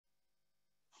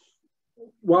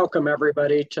Welcome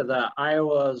everybody to the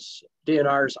Iowa's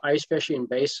DNR's Ice Fishing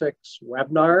Basics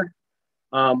webinar.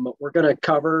 We're going to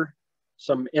cover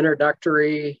some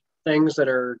introductory things that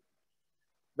are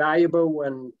valuable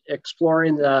when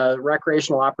exploring the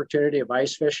recreational opportunity of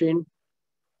ice fishing.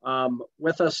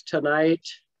 With us tonight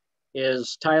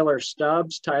is Tyler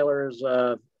Stubbs. Tyler is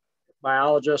a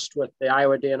biologist with the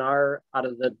Iowa DNR out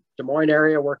of the Des Moines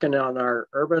area working on our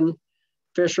urban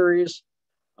fisheries.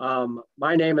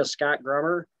 My name is Scott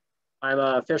Grummer. I'm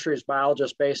a fisheries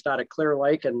biologist based out of Clear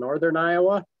Lake in northern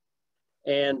Iowa.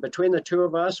 And between the two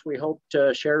of us, we hope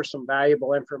to share some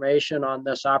valuable information on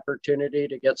this opportunity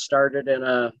to get started in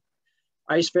a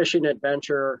ice fishing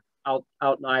adventure out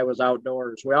in Iowa's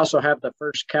outdoors. We also have the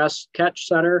First Catch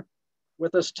Center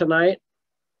with us tonight.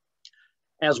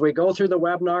 As we go through the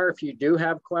webinar, if you do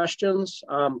have questions,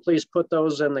 please put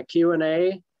those in the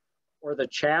Q&A or the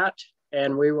chat,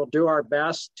 and we will do our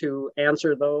best to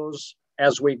answer those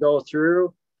as we go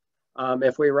through.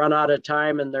 If we run out of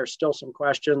time and there's still some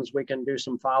questions, we can do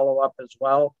some follow-up as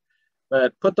well.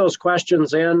 But put those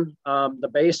questions in. The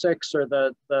basics or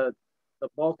the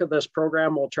bulk of this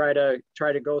program we'll try to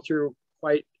go through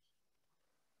quite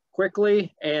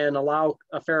quickly and allow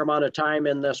a fair amount of time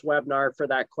in this webinar for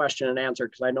that question and answer,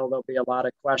 because I know there'll be a lot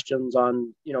of questions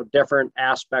on different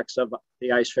aspects of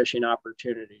the ice fishing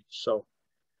opportunity. So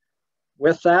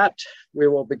with that, we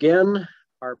will begin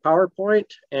our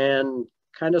PowerPoint and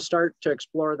kind of start to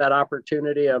explore that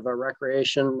opportunity of a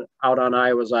recreation out on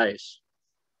Iowa's ice.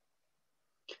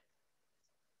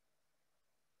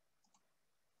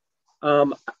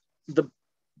 The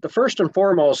first and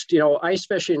foremost, ice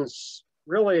fishing's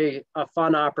really a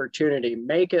fun opportunity.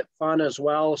 Make it fun as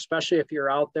well, especially if you're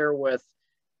out there with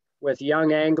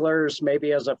young anglers,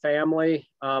 maybe as a family.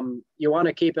 You want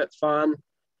to keep it fun.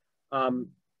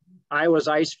 Iowa's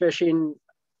ice fishing,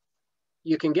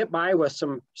 you can get by with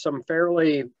some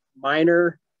fairly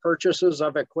minor purchases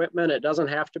of equipment. It doesn't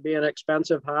have to be an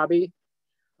expensive hobby.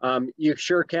 You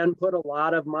sure can put a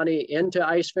lot of money into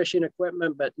ice fishing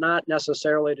equipment, but not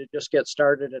necessarily to just get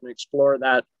started and explore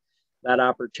that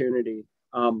opportunity.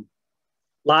 A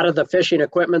lot of the fishing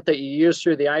equipment that you use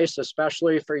through the ice,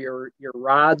 especially for your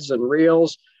rods and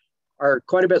reels, are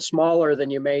quite a bit smaller than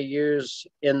you may use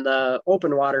in the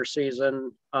open water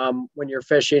season. When you're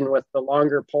fishing with the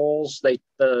longer poles,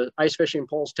 the ice fishing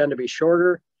poles tend to be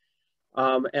shorter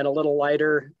and a little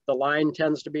lighter. The line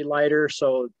tends to be lighter.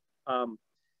 So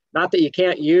not that you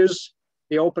can't use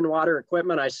the open water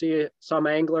equipment. I see some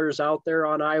anglers out there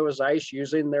on Iowa's ice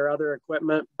using their other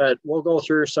equipment, but we'll go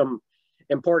through some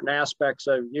important aspects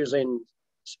of using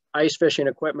ice fishing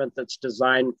equipment that's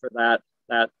designed for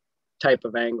that type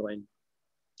of angling.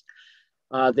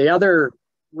 The other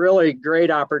really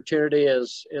great opportunity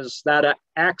is that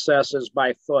access is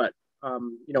by foot.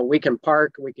 We can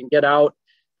park, we can get out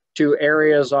to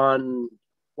areas on,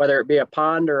 whether it be a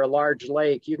pond or a large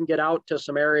lake, you can get out to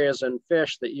some areas and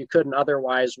fish that you couldn't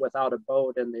otherwise without a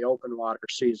boat in the open water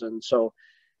season. So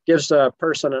gives a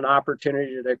person an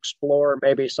opportunity to explore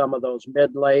maybe some of those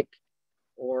mid-lake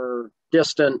or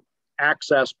distant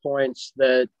access points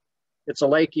that it's a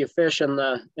lake you fish in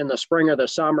the spring or the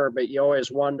summer, but you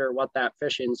always wonder what that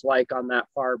fishing's like on that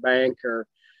far bank or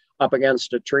up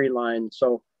against a tree line.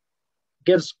 So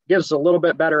gives a little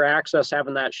bit better access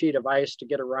having that sheet of ice to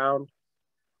get around.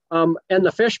 And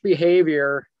the fish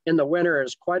behavior in the winter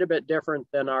is quite a bit different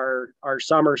than our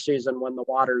summer season when the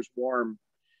water's warm.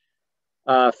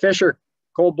 Fish are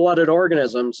cold-blooded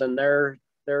organisms, and their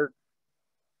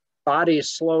bodies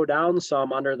slow down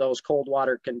some under those cold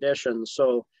water conditions.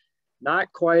 So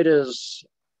not quite as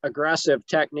aggressive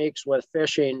techniques with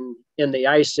fishing in the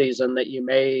ice season that you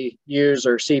may use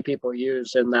or see people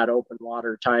use in that open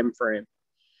water time frame.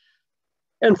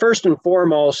 And first and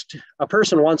foremost, a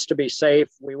person wants to be safe.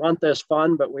 We want this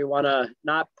fun, but we want to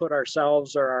not put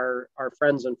ourselves or our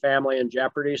friends and family in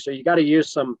jeopardy. So you got to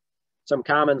use some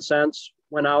common sense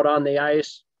when out on the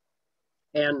ice.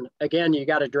 And again, you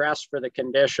got to dress for the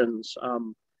conditions.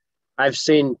 I've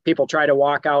seen people try to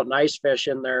walk out and ice fish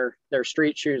in their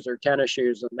street shoes or tennis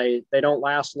shoes, and they don't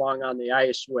last long on the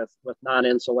ice with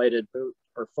non-insulated boot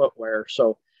or footwear.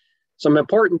 So some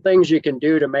important things you can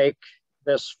do to make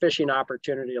this fishing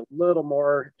opportunity a little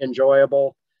more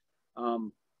enjoyable.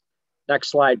 Next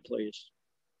slide, please.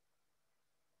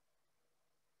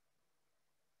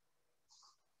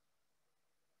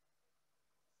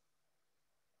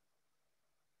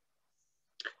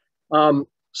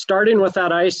 Starting with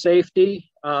that ice safety,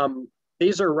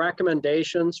 these are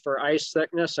recommendations for ice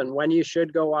thickness and when you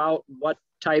should go out, what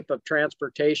type of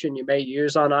transportation you may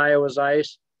use on Iowa's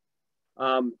ice.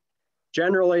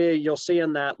 Generally, you'll see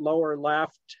in that lower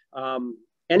left,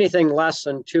 anything less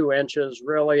than 2 inches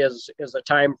really is a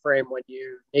time frame when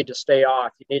you need to stay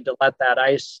off. You need to let that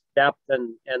ice depth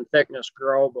and thickness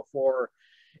grow before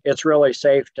it's really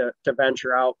safe to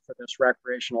venture out for this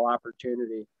recreational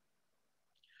opportunity.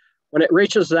 When it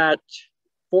reaches that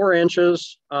 4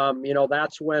 inches,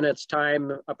 that's when it's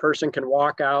time a person can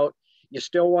walk out. You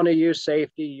still want to use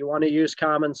safety. You want to use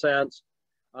common sense,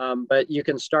 but you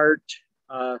can start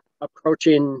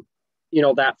approaching,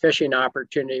 that fishing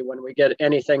opportunity when we get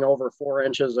anything over 4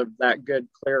 inches of that good,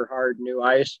 clear, hard new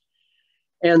ice.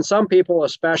 And some people,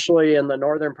 especially in the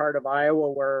northern part of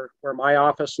Iowa, where my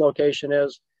office location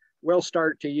is, will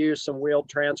start to use some wheeled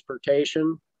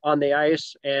transportation on the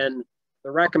ice. And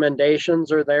the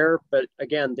recommendations are there, but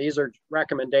again, these are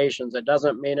recommendations. It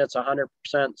doesn't mean it's 100%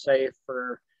 safe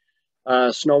for a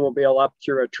snowmobile up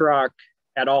through a truck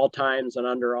at all times and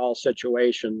under all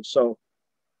situations. So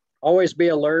always be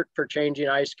alert for changing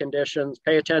ice conditions,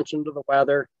 pay attention to the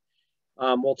weather.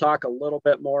 We'll talk a little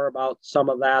bit more about some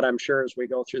of that, I'm sure, as we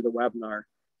go through the webinar.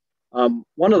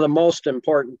 One of the most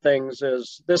important things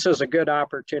is this is a good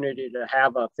opportunity to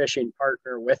have a fishing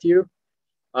partner with you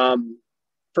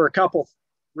for a couple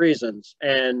reasons.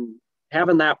 And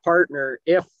having that partner,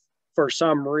 if for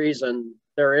some reason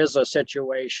there is a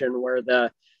situation where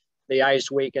the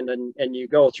ice weakened and you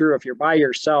go through, if you're by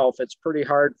yourself, it's pretty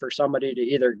hard for somebody to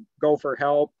either go for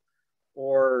help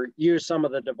or use some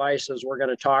of the devices we're going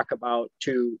to talk about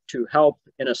to help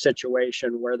in a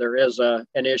situation where there is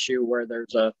an issue, where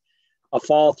there's a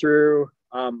fall through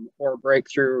or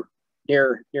breakthrough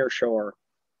near shore.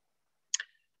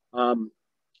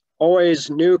 Always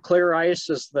new clear ice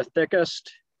is the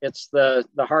thickest. It's the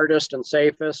hardest and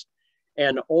safest,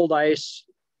 and old ice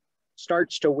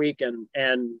starts to weaken.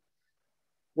 And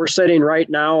we're sitting right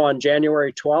now on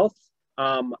January 12th.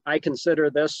 I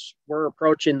consider this, we're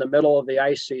approaching the middle of the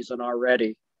ice season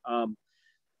already.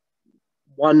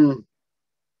 One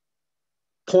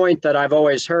point that I've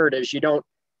always heard is you don't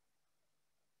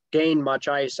gain much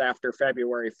ice after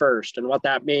February 1st. And what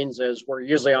that means is we're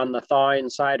usually on the thawing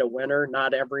side of winter,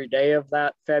 not every day of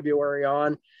that February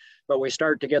on, but we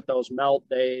start to get those melt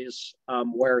days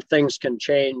where things can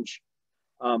change.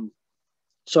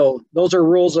 So those are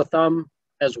rules of thumb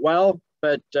as well.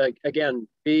 But again,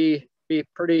 be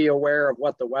pretty aware of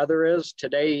what the weather is.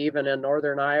 Today, even in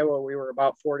northern Iowa, we were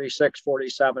about 46,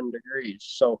 47 degrees.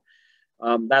 So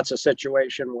that's a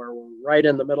situation where we're right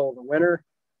in the middle of the winter,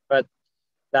 but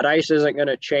that ice isn't going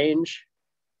to change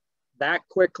that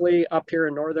quickly up here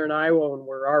in northern Iowa, and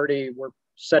we're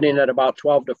sitting at about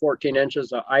 12 to 14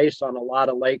 inches of ice on a lot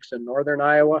of lakes in northern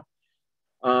Iowa.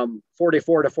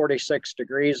 44 to 46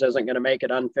 degrees isn't going to make it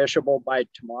unfishable by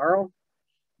tomorrow,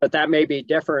 but that may be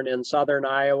different in southern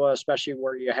Iowa, especially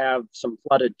where you have some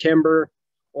flooded timber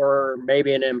or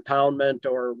maybe an impoundment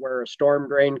or where a storm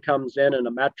drain comes in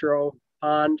a metro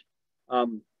pond.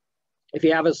 If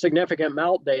you have a significant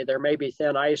melt day, there may be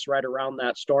thin ice right around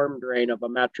that storm drain of a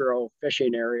metro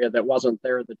fishing area that wasn't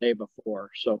there the day before.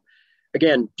 So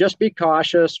again, just be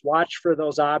cautious, watch for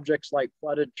those objects like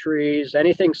flooded trees,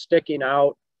 anything sticking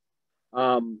out,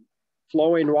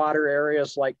 flowing water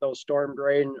areas like those storm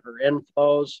drain or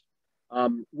inflows.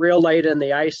 Real late in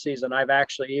the ice season, I've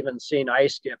actually even seen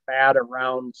ice get bad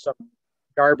around some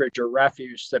garbage or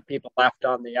refuse that people left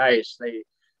on the ice. They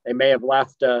may have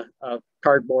left a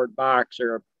cardboard box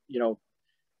or,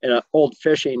 an old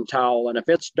fishing towel. And if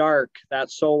it's dark,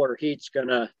 that solar heat's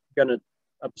gonna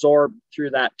absorb through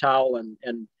that towel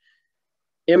and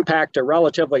impact a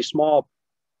relatively small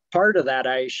part of that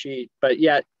ice sheet. But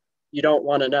yet you don't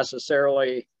want to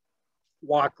necessarily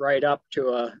walk right up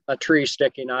to a tree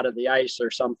sticking out of the ice or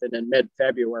something in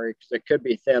mid-February, because it could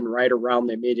be thin right around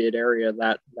the immediate area of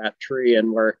that tree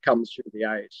and where it comes through the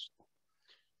ice.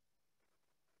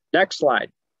 Next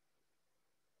slide.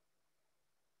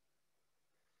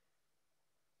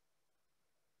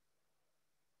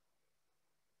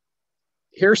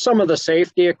 Here's some of the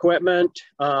safety equipment,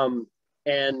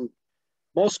 and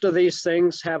most of these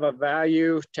things have a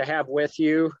value to have with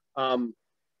you.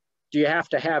 Do you have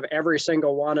to have every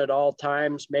single one at all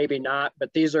times? Maybe not,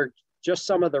 but these are just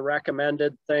some of the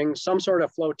recommended things. Some sort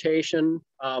of flotation.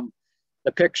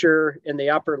 The picture in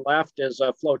the upper left is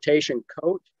a flotation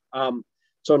coat.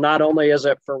 So not only is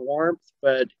it for warmth,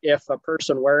 but if a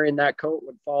person wearing that coat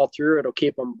would fall through, it'll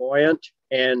keep them buoyant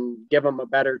and give them a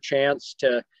better chance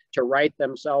to right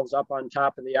themselves up on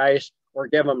top of the ice, or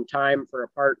give them time for a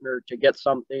partner to get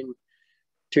something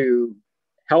to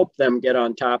help them get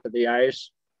on top of the ice.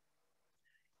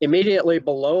 Immediately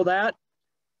below that,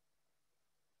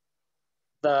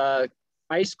 the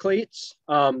ice cleats.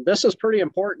 This is pretty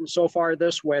important so far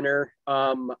this winter.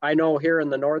 I know here in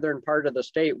the northern part of the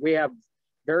state, we have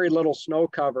very little snow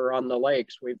cover on the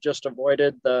lakes. We've just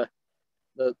avoided the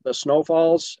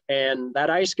snowfalls, and that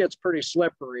ice gets pretty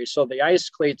slippery. So the ice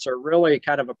cleats are really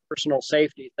kind of a personal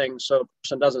safety thing so a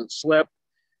person doesn't slip.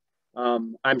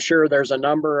 I'm sure there's a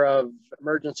number of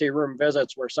emergency room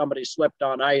visits where somebody slipped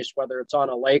on ice, whether it's on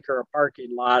a lake or a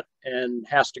parking lot, and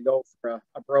has to go for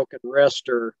a broken wrist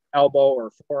or elbow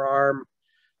or forearm.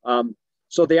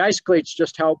 So the ice cleats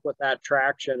just help with that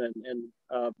traction and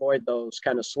avoid those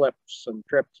kind of slips and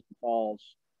trips and falls.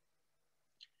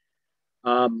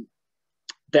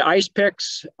 The ice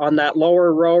picks on that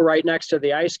lower row right next to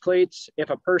the ice cleats, if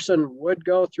a person would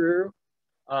go through,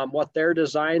 what they're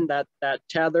designed, that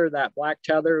tether, that black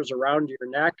tether is around your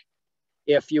neck.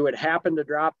 If you would happen to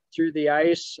drop through the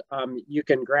ice, you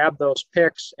can grab those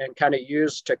picks and kind of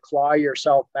use to claw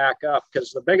yourself back up.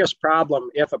 Because the biggest problem,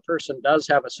 if a person does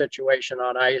have a situation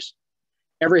on ice,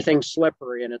 everything's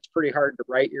slippery and it's pretty hard to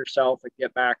right yourself and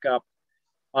get back up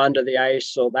onto the ice.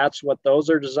 So that's what those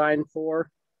are designed for.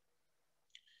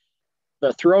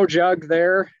 The throw jug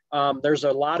there, there's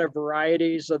a lot of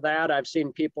varieties of that. I've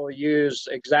seen people use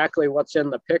exactly what's in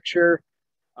the picture.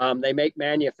 They make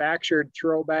manufactured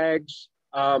throw bags.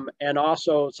 And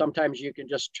also sometimes you can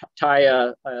just tie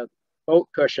a boat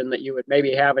cushion that you would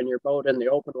maybe have in your boat in the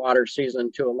open water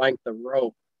season to a length of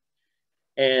rope.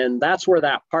 And that's where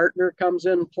that partner comes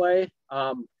in play.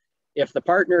 If the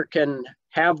partner can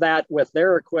have that with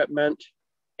their equipment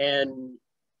and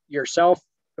yourself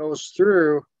goes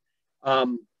through,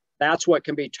 that's what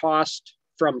can be tossed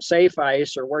from safe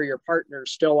ice or where your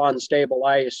partner's still on stable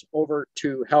ice over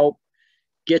to help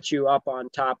get you up on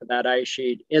top of that ice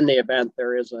sheet in the event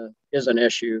there is an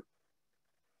issue.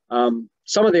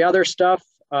 Some of the other stuff,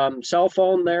 cell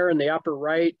phone there in the upper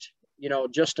right,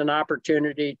 just an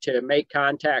opportunity to make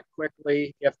contact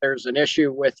quickly if there's an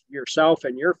issue with yourself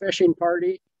and your fishing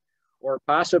party, or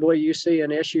possibly you see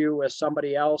an issue with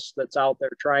somebody else that's out there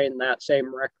trying that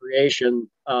same recreation.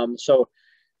 So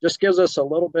just gives us a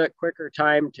little bit quicker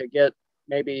time to get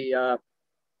maybe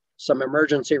some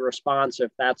emergency response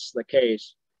if that's the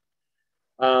case.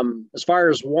 As far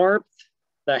as warmth,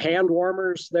 the hand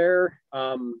warmers there,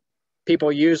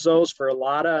 people use those for a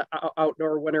lot of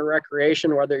outdoor winter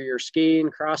recreation, whether you're skiing,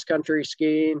 cross-country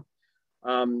skiing.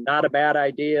 Not a bad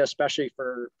idea, especially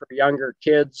for younger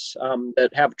kids that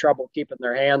have trouble keeping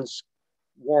their hands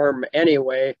warm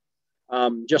anyway.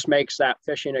 Just makes that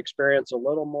fishing experience a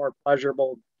little more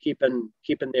pleasurable, keeping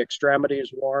the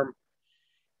extremities warm.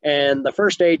 And the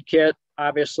first aid kit,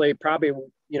 obviously, probably,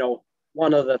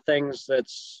 one of the things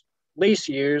that's least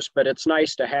used, but it's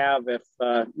nice to have if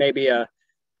maybe a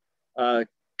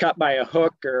cut by a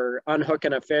hook or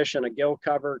unhooking a fish and a gill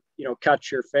cover,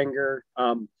 cuts your finger.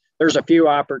 There's a few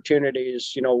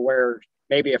opportunities, where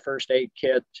maybe a first aid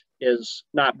kit is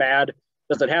not bad.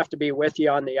 Does it have to be with you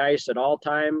on the ice at all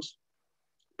times?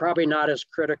 Probably not as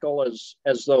critical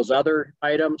as those other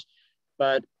items,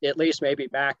 but at least maybe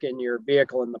back in your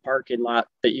vehicle in the parking lot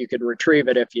that you could retrieve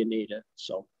it if you need it.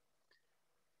 So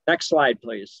next slide,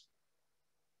 please.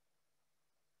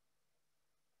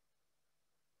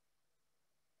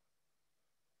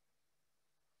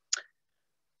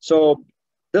 So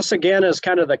this again is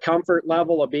kind of the comfort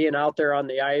level of being out there on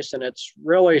the ice, and it's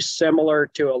really similar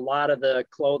to a lot of the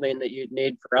clothing that you'd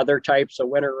need for other types of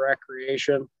winter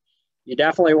recreation. You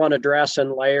definitely want to dress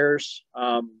in layers.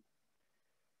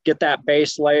 Get that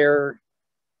base layer,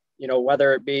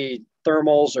 whether it be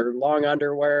thermals or long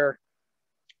underwear,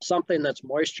 something that's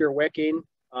moisture wicking.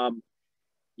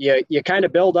 You kind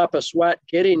of build up a sweat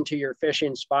getting to your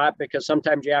fishing spot because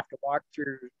sometimes you have to walk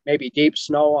through maybe deep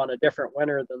snow on a different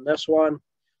winter than this one,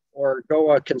 or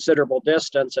go a considerable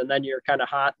distance, and then you're kind of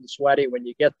hot and sweaty when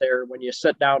you get there. When you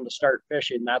sit down to start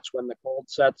fishing, that's when the cold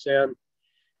sets in.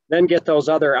 Then get those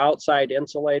other outside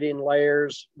insulating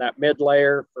layers, that mid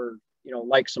layer for,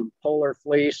 like some polar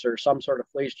fleece or some sort of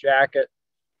fleece jacket,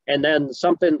 and then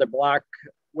something to block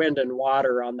wind and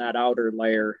water on that outer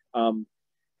layer.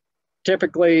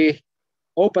 Typically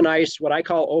open ice, what I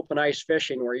call open ice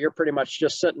fishing, where you're pretty much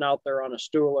just sitting out there on a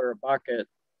stool or a bucket.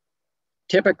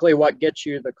 Typically what gets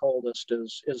you the coldest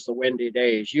is the windy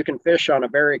days. You can fish on a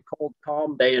very cold,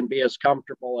 calm day and be as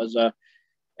comfortable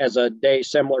as a day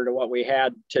similar to what we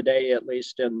had today, at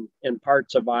least in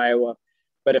parts of Iowa.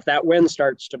 But if that wind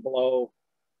starts to blow,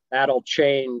 that'll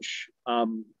change.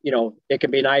 It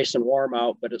can be nice and warm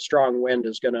out, but a strong wind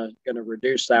is gonna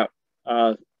reduce that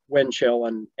wind chill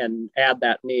and add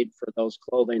that need for those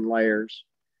clothing layers.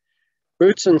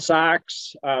 Boots and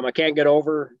socks. I can't get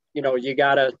over you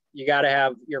gotta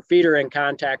have your feet are in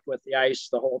contact with the ice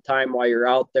the whole time while you're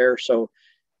out there. So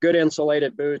good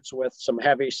insulated boots with some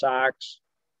heavy socks,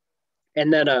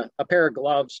 and then a pair of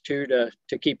gloves too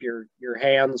to keep your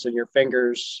hands and your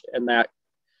fingers and that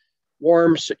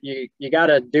warm. So you got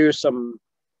to do some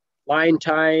line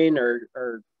tying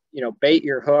or bait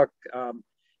your hook.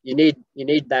 You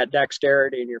need that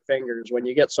dexterity in your fingers. When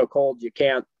you get so cold you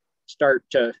can't start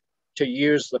to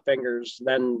use the fingers,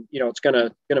 then it's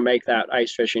gonna make that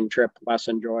ice fishing trip less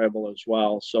enjoyable as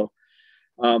well. So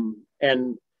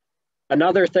and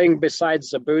another thing besides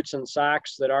the boots and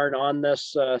socks that aren't on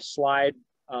this slide,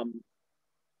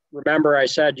 remember I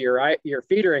said your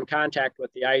feet are in contact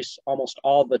with the ice almost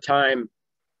all the time.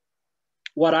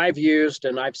 What I've used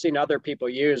and I've seen other people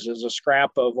use is a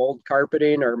scrap of old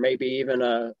carpeting or maybe even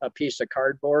a piece of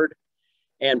cardboard,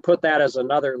 and put that as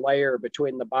another layer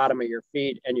between the bottom of your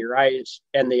feet and your ice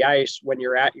and the ice when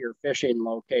you're at your fishing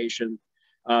location.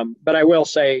 But I will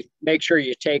say, make sure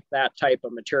you take that type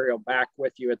of material back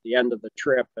with you at the end of the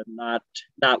trip and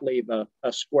not leave a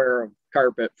square of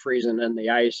carpet freezing in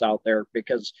the ice out there,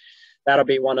 because that'll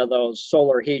be one of those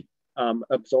solar heat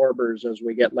absorbers as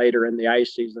we get later in the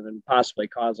ice season and possibly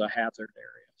cause a hazard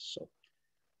area. So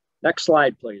next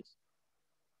slide, please.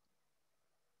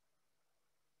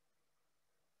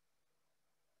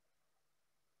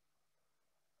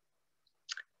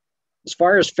 As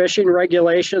far as fishing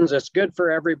regulations, it's good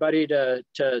for everybody to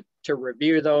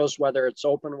review those, whether it's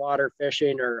open water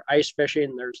fishing or ice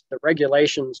fishing. The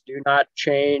regulations do not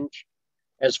change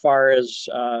as far as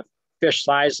fish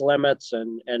size limits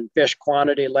and fish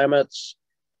quantity limits.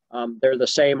 They're the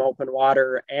same open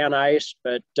water and ice,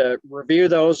 but review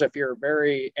those. If you're a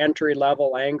very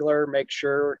entry-level angler, make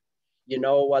sure you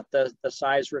know what the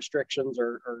size restrictions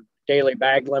or daily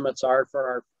bag limits are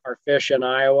for our fish in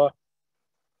Iowa.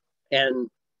 And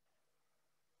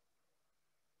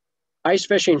ice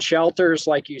fishing shelters,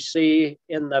 like you see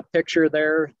in the picture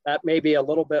there, that may be a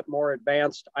little bit more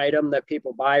advanced item that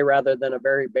people buy rather than a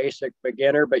very basic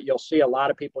beginner, but you'll see a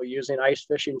lot of people using ice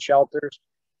fishing shelters.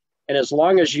 And as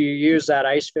long as you use that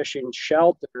ice fishing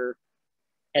shelter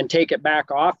and take it back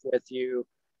off with you,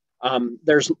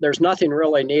 there's nothing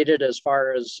really needed as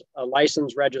far as a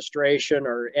license registration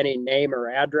or any name or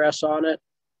address on it.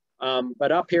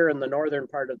 But up here in the northern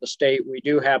part of the state, we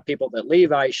do have people that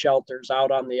leave ice shelters out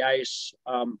on the ice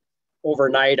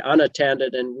overnight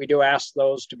unattended, and we do ask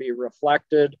those to be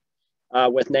reflected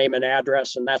with name and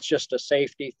address, and that's just a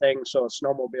safety thing. So a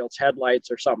snowmobile's headlights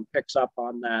or something picks up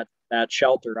on that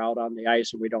shelter out on the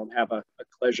ice, and we don't have a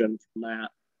collision from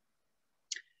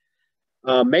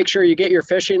that. Make sure you get your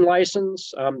fishing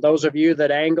license. Those of you that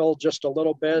angle just a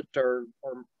little bit or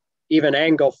even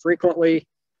angle frequently,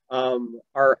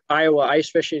 our Iowa ice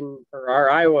fishing or our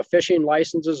Iowa fishing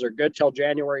licenses are good till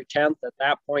January 10th. At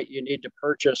that point, you need to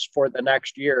purchase for the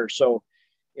next year. So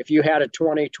if you had a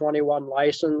 2021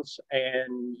 license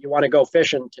and you want to go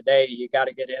fishing today, you got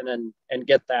to get in and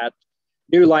get that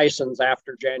new license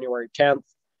after January 10th.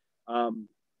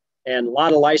 And a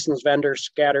lot of license vendors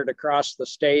scattered across the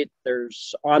state.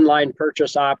 There's online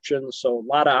purchase options, so a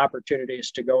lot of opportunities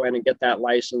to go in and get that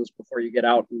license before you get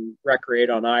out and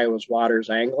recreate on Iowa's waters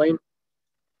angling.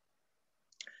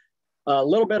 A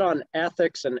little bit on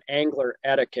ethics and angler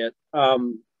etiquette.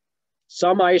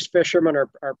 Some ice fishermen are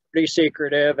pretty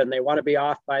secretive and they want to be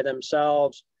off by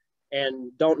themselves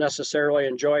and don't necessarily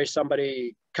enjoy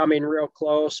somebody coming real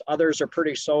close. Others are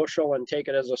pretty social and take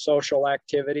it as a social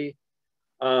activity.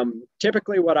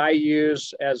 Typically what I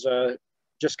use as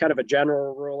just kind of a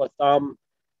general rule of thumb,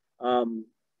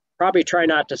 probably try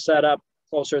not to set up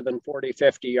closer than 40,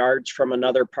 50 yards from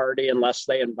another party unless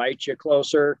they invite you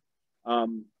closer.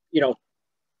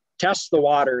 Test the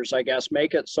waters, I guess,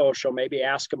 make it social, maybe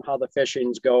ask them how the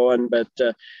fishing's going, but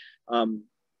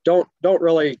don't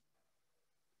really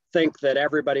think that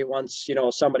everybody wants,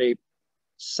 somebody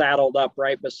saddled up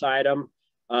right beside them.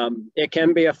 It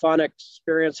can be a fun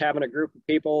experience having a group of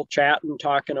people chatting,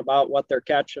 talking about what they're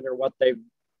catching or what they've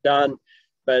done,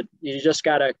 but you just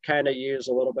got to kind of use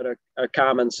a little bit of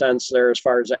common sense there as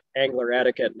far as angler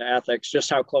etiquette and ethics, just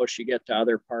how close you get to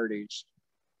other parties.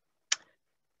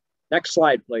 Next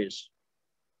slide, please.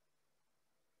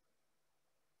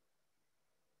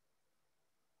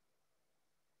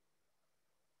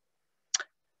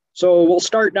 So we'll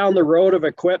start down the road of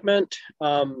equipment.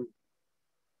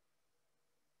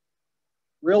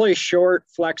 Really short,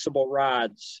 flexible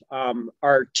rods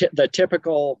are the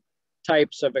typical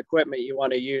types of equipment you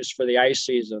want to use for the ice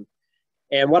season.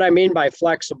 And what I mean by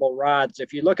flexible rods,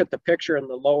 if you look at the picture in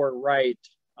the lower right,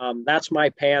 that's my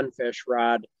panfish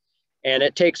rod. And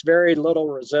it takes very little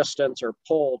resistance or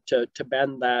pull to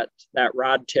bend that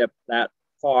rod tip that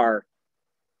far.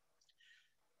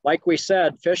 Like we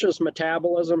said, fish's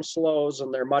metabolism slows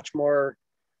and they're much more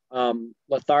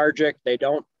lethargic. They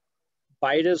don't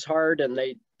bite as hard and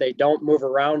they don't move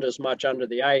around as much under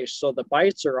the ice. So the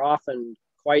bites are often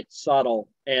quite subtle,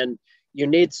 and you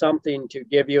need something to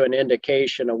give you an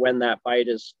indication of when that bite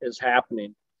is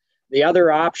happening. The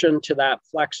other option to that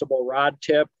flexible rod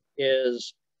tip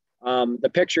is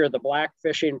the picture of the black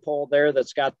fishing pole there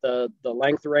that's got the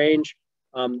length range.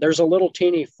 There's a little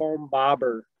teeny foam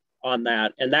bobber on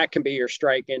that, and that can be your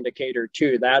strike indicator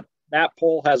too. That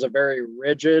pole has a very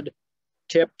rigid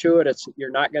tip to it.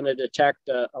 You're not going to detect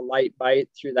a light bite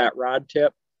through that rod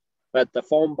tip, but the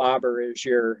foam bobber is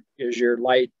your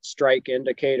light strike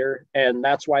indicator, and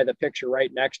that's why the picture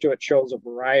right next to it shows a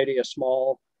variety of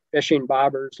small fishing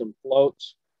bobbers and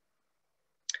floats.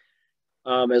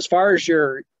 As far as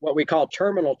your what we call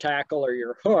terminal tackle or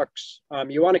your hooks,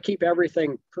 you want to keep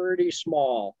everything pretty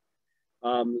small.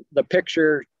 The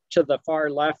picture to the far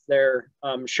left there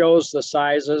shows the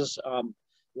sizes. A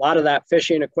lot of that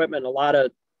fishing equipment, a lot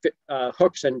of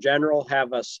hooks in general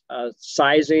have a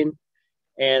sizing,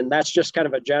 and that's just kind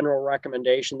of a general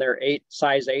recommendation. They're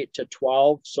size 8 to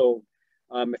 12. So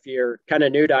if you're kind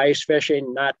of new to ice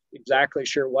fishing, not exactly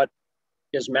sure what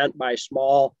is meant by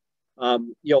small,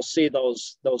 you'll see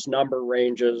those number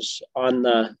ranges on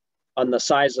the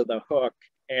size of the hook,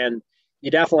 and you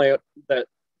definitely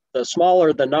the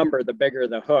smaller the number, the bigger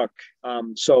the hook.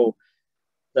 So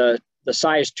the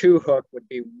size 2 hook would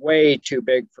be way too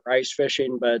big for ice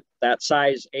fishing, but that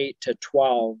size 8 to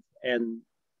 12, and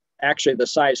actually the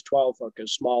size 12 hook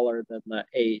is smaller than the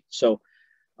 8. So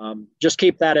just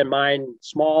keep that in mind.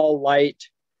 Small, light,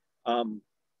 going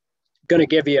to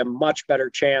give you a much better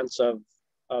chance of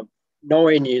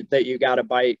knowing that you got a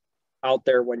bite out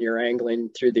there when you're angling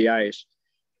through the ice.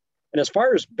 And as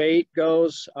far as bait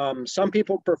goes, some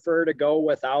people prefer to go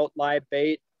without live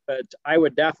bait, but I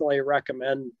would definitely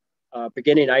recommend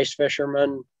beginning ice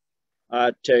fishermen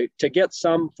to get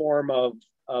some form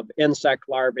of insect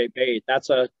larvae bait. That's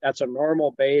a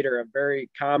normal bait or a very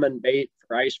common bait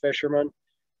for ice fishermen.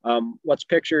 What's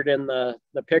pictured in the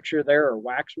picture there are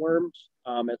waxworms.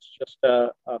 It's just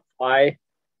a fly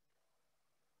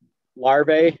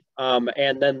larvae.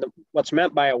 And then what's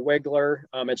meant by a wiggler,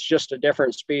 it's just a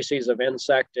different species of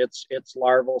insect. It's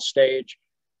larval stage.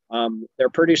 They're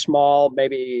pretty small,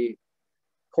 maybe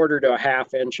quarter to a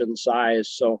half inch in size.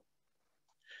 So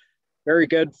very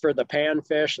good for the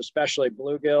panfish, especially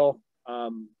bluegill,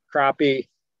 crappie,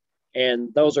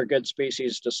 and those are good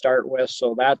species to start with.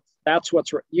 So that's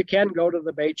you can go to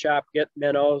the bait shop, get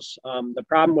minnows. The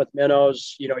problem with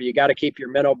minnows, you got to keep your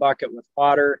minnow bucket with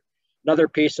water. Another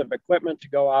piece of equipment to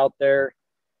go out there.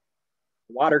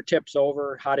 Water tips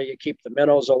over. How do you keep the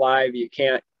minnows alive? You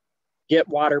can't get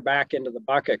water back into the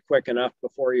bucket quick enough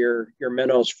before your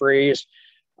minnows freeze.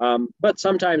 But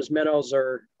sometimes minnows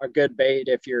are a good bait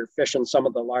if you're fishing some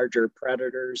of the larger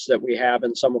predators that we have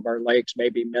in some of our lakes.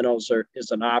 Maybe minnows is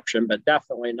an option, but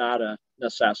definitely not a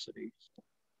necessity.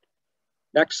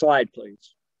 Next slide,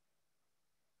 please.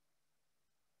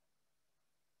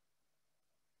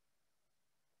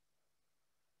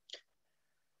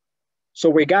 So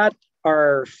we got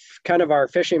our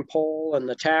fishing pole and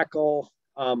the tackle,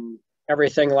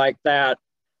 everything like that.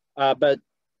 But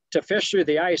to fish through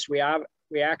the ice, we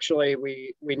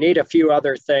need a few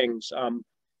other things,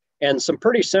 and some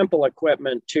pretty simple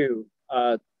equipment too.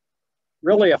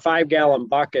 Really, a 5-gallon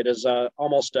bucket is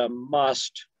almost a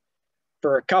must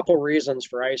for a couple reasons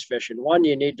for ice fishing. One,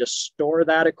 you need to store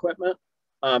that equipment,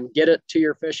 get it to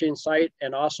your fishing site,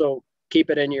 and also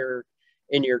keep it in your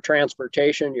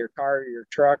transportation, your car, your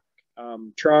truck,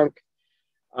 trunk.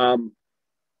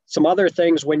 Some other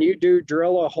things, when you do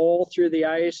drill a hole through the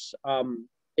ice,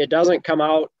 it doesn't come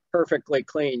out perfectly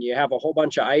clean. You have a whole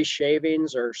bunch of ice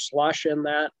shavings or slush in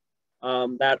that.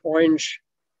 That orange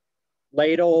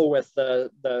ladle with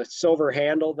the silver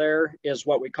handle there is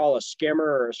what we call a skimmer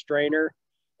or a strainer.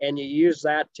 And you use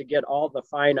that to get all the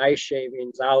fine ice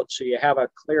shavings out so you have a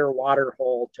clear water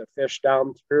hole to fish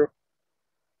down through.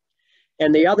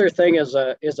 And the other thing is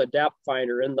a depth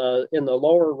finder. In the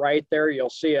lower right there, you'll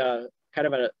see a kind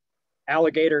of an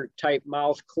alligator type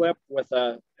mouth clip with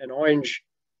an orange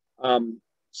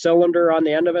cylinder on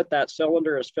the end of it. That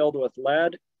cylinder is filled with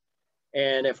lead.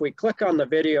 And if we click on the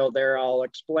video there, I'll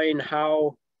explain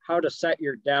how to set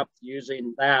your depth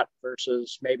using that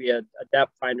versus maybe a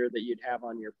depth finder that you'd have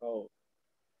on your boat.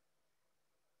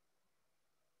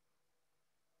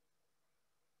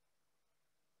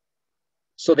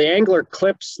 So the angler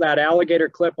clips that alligator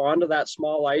clip onto that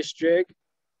small ice jig,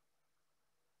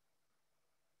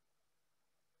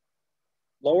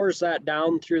 lowers that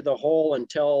down through the hole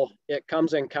until it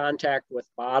comes in contact with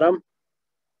bottom.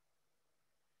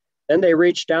 Then they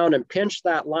reach down and pinch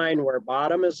that line where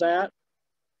bottom is at.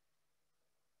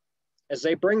 As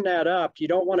they bring that up, you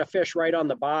don't want to fish right on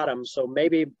the bottom. So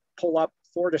maybe pull up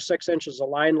 4 to 6 inches of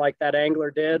line like that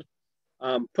angler did.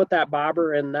 Put that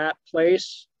bobber in that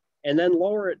place and then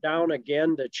lower it down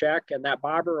again to check. And that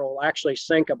bobber will actually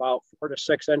sink about 4 to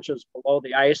 6 inches below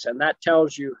the ice. And that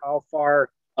tells you how far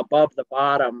above the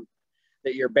bottom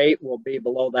that your bait will be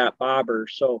below that bobber.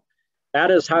 So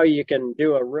that is how you can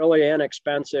do a really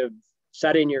inexpensive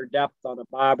setting your depth on a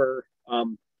bobber.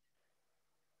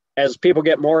 As people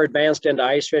get more advanced into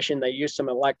ice fishing, they use some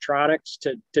electronics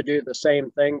to do the same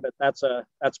thing, but that's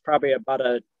probably about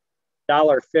a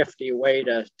 $1.50 way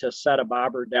to set a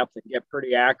bobber depth and get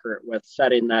pretty accurate with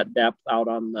setting that depth out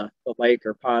on the lake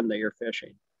or pond that you're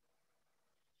fishing.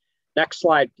 Next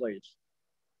slide, please.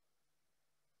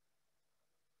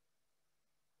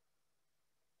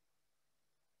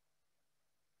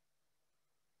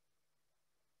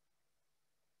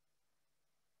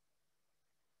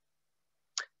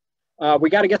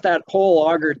 We got to get that hole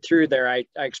augered through there. I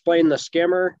explained the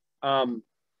skimmer.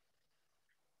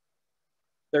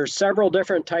 There's several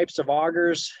different types of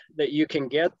augers that you can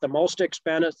get. The most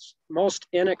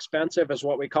inexpensive is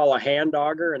what we call a hand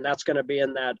auger, and that's going to be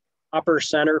in that upper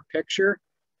center picture.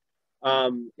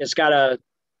 It's got a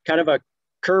kind of a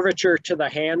curvature to the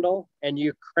handle, and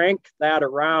you crank that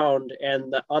around,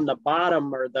 and on the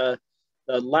bottom or the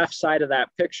left side of that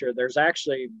picture, there's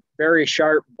actually very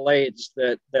sharp blades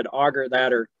that auger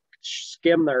that or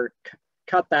skim or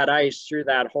cut that ice through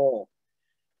that hole.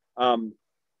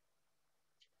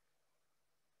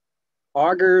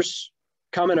 Augers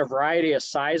come in a variety of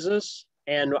sizes,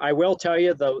 and I will tell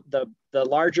you the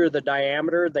larger the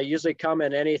diameter, they usually come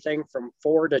in anything from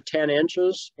 4 to 10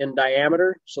 inches in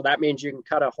diameter. So that means you can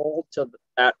cut a hole to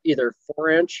that either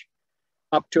 4-inch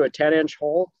up to a 10-inch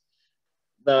hole.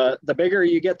 The bigger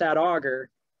you get that auger,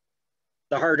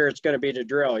 the harder it's going to be to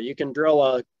drill. You can drill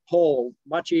a hole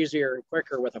much easier and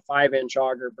quicker with a 5-inch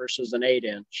auger versus an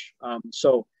 8-inch.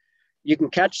 So you can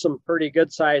catch some pretty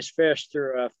good sized fish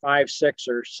through a 5, 6,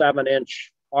 or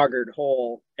 7-inch augered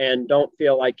hole and don't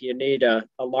feel like you need a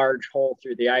large hole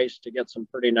through the ice to get some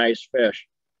pretty nice fish.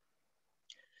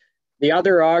 The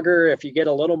other auger, if you get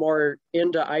a little more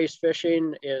into ice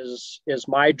fishing, is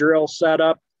my drill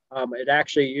setup. It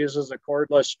actually uses a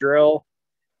cordless drill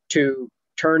to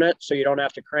turn it so you don't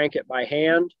have to crank it by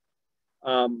hand.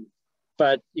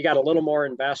 But you got a little more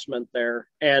investment there.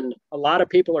 And a lot of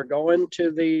people are going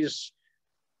to these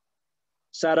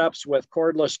setups with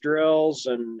cordless drills,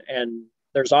 and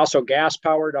there's also gas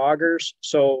powered augers.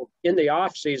 So in the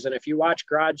off season, if you watch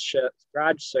garage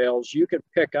sales, you could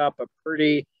pick up a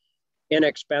pretty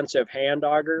inexpensive hand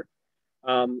auger.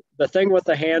 The thing with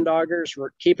the hand augers,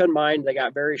 keep in mind, they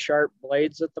got very sharp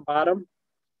blades at the bottom.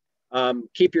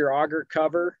 Keep your auger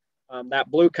cover,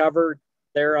 that blue cover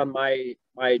there on my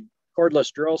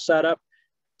cordless drill setup,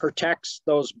 protects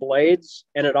those blades,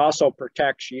 and it also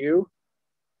protects you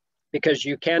because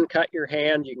you can cut your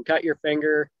hand, you can cut your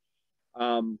finger.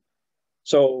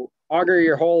 So auger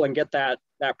your hole and get that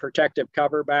protective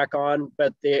cover back on.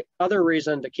 But the other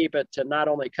reason to keep it to not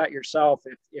only cut yourself,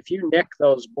 if you nick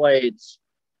those blades,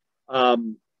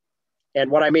 and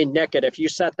what I mean nick it, if you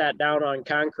set that down on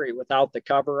concrete without the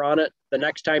cover on it, the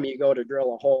next time you go to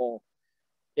drill a hole,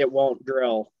 it won't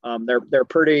drill. They're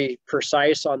pretty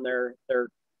precise on their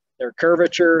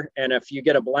curvature, and if you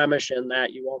get a blemish in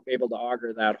that, you won't be able to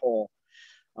auger that hole.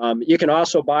 You can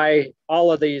also buy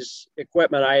all of these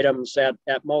equipment items at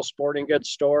most sporting goods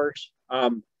stores.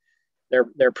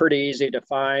 They're pretty easy to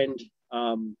find.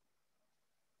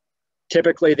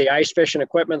 Typically, the ice fishing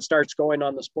equipment starts going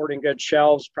on the sporting goods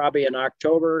shelves probably in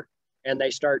October, and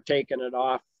they start taking it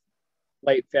off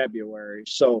late February.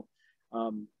 So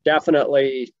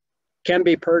definitely can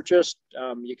be purchased.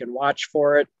 You can watch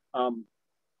for it.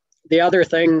 The other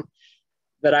thing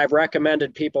that I've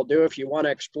recommended people do if you want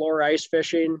to explore ice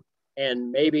fishing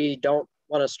and maybe don't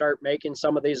want to start making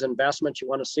some of these investments, you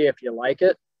want to see if you like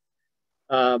it.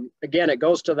 Again, it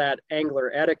goes to that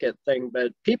angler etiquette thing,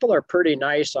 but people are pretty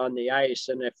nice on the ice.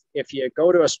 And if you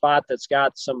go to a spot that's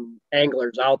got some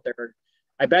anglers out there,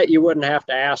 I bet you wouldn't have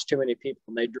to ask too many people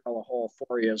and they drill a hole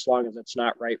for you as long as it's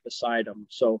not right beside them.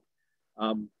 So,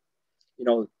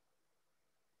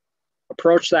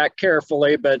 approach that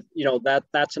carefully, but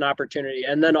that's an opportunity.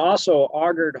 And then also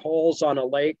augered holes on a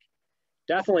lake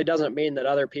definitely doesn't mean that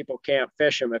other people can't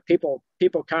fish them. If people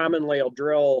commonly will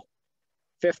drill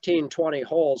 15, 20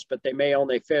 holes, but they may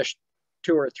only fish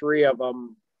 2 or 3 of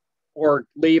them or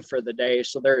leave for the day.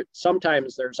 So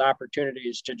sometimes there's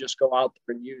opportunities to just go out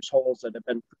there and use holes that have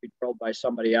been pre-drilled by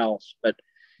somebody else. But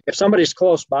if somebody's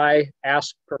close by,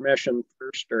 ask permission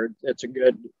first, or it's a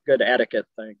good etiquette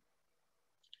thing.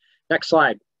 Next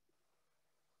slide.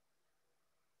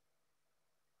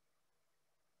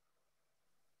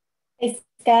 Hey,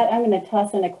 Scott, I'm going to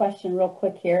toss in a question real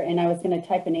quick here, and I was going to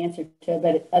type an answer to it,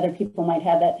 but other people might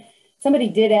have that. Somebody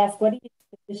did ask, what do you think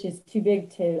the fish is too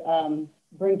big to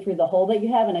bring through the hole that you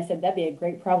have? And I said, that'd be a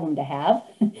great problem to have.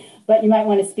 But you might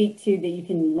want to speak to that you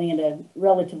can land a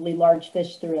relatively large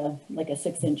fish through like a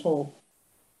 6-inch hole.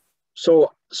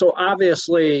 So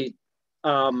obviously,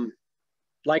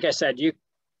 like I said,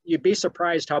 you'd be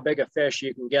surprised how big a fish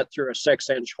you can get through a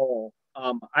 6-inch hole.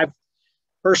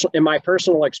 In my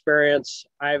personal experience,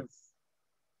 I've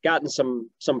gotten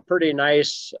some pretty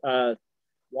nice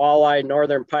walleye,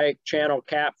 northern pike, channel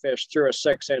catfish through a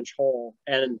 6-inch hole.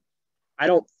 And I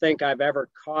don't think I've ever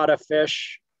caught a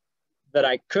fish that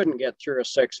I couldn't get through a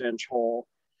 6-inch hole.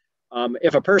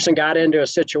 If a person got into a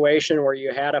situation where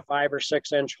you had a 5 or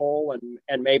 6-inch hole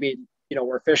and maybe,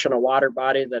 we're fishing a water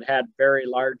body that had very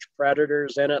large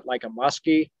predators in it, like a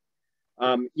muskie,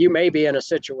 you may be in a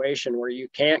situation where you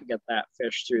can't get that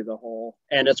fish through the hole.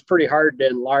 And it's pretty hard to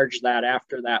enlarge that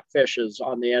after that fish is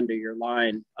on the end of your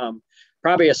line.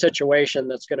 Probably a situation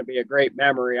that's going to be a great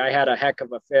memory. I had a heck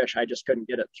of a fish. I just couldn't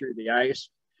get it through the ice.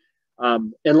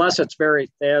 Unless it's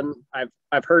very thin.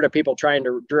 I've heard of people trying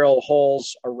to drill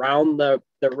holes around the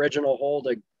original hole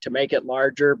to make it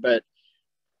larger, but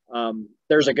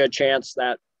there's a good chance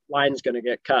that line's going to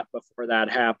get cut before that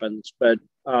happens. But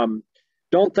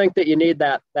don't think that you need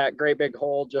that great big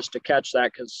hole just to catch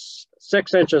that, because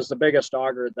 6 inches is the biggest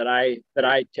auger that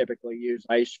I typically use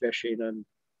ice fishing, and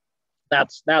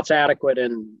that's adequate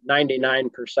in 99%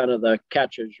 of the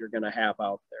catches you're going to have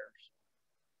out there.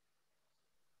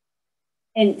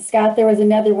 And Scott, there was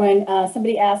another one.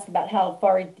 Somebody asked about how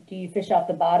far do you fish off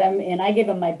the bottom, and I gave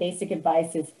them my basic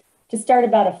advice is to start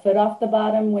about a foot off the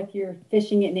bottom with your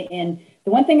fishing. And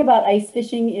the one thing about ice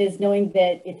fishing is knowing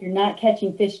that if you're not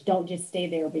catching fish, don't just stay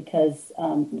there, because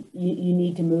you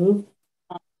need to move.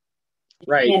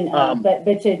 Right. And, but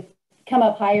to come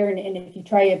up higher, and if you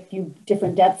try a few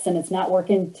different depths and it's not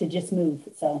working, to just move.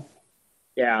 So.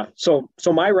 Yeah. So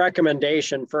my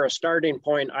recommendation for a starting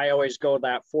point, I always go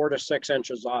that 4 to 6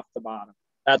 inches off the bottom.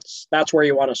 That's where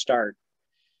you want to start.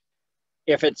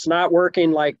 If it's not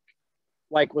working, like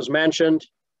was mentioned,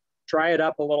 try it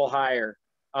up a little higher.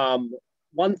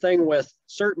 One thing with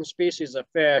certain species of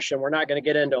fish, and we're not going to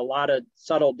get into a lot of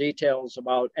subtle details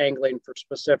about angling for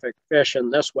specific fish in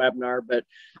this webinar, but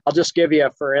I'll just give you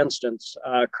for instance,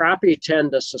 crappie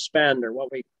tend to suspend, or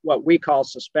what we call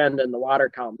suspend in the water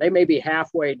column. They may be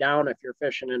halfway down if you're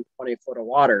fishing in 20 foot of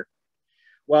water.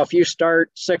 Well, if you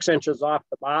start 6 inches off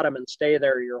the bottom and stay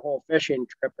there your whole fishing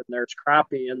trip, and there's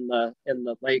crappie in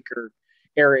the lake or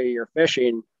area you're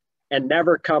fishing, and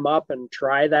never come up and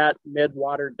try that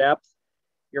mid-water depth,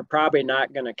 you're probably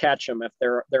not going to catch them if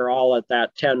they're all at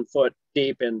that 10 foot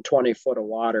deep in 20 foot of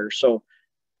water. So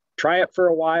try it for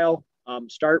a while,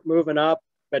 start moving up,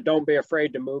 but don't be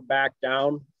afraid to move back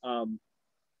down.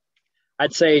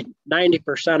 I'd say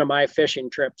 90% of my fishing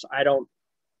trips, I don't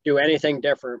do anything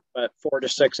different but 4 to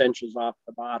 6 inches off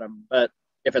the bottom. But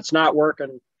if it's not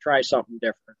working, try something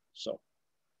different. So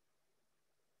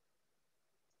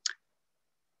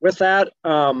with that,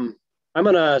 I'm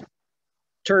going to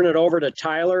turn it over to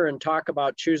Tyler and talk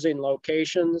about choosing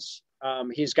locations.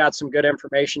 He's got some good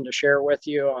information to share with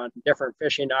you on different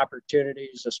fishing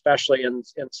opportunities, especially in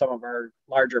some of our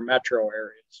larger metro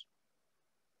areas.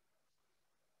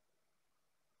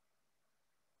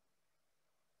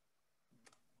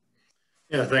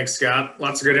 Yeah, thanks, Scott.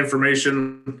 Lots of good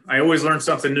information. I always learn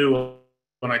something new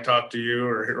when I talk to you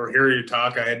or hear you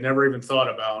talk. I had never even thought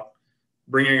about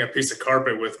bringing a piece of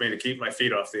carpet with me to keep my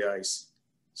feet off the ice.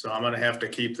 So I'm going to have to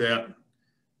keep that,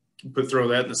 throw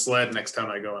that in the sled next time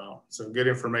I go out. So good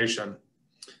information.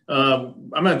 I'm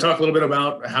going to talk a little bit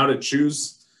about how to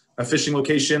choose a fishing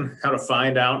location, how to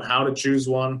find out how to choose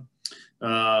one.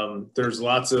 There's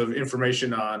lots of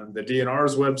information on the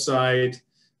DNR's website.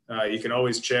 You can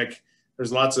always check.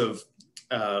 There's lots of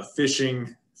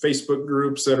fishing Facebook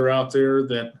groups that are out there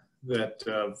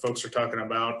that folks are talking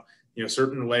about,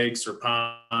 certain lakes or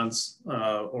ponds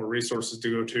or resources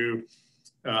to go to.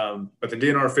 But the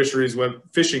DNR Fisheries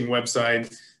fishing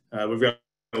website, we've got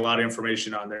a lot of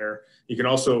information on there. You can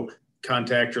also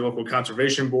contact your local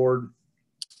conservation board.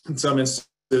 In some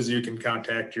instances, you can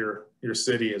contact your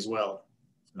city as well.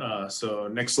 So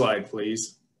next slide,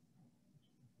 please.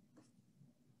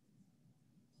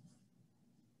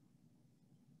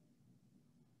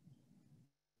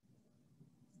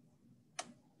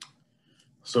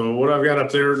 So what I've got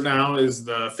up there now is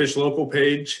the Fish Local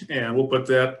page, and we'll put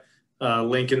that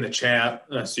link in the chat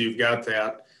so you've got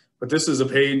that. But this is a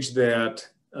page that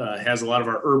has a lot of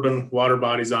our urban water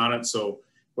bodies on it. So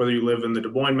whether you live in the Des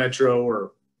Moines metro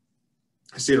or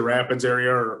Cedar Rapids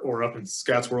area or up in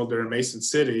Scottsworld there in Mason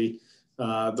City,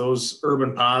 those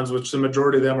urban ponds, which the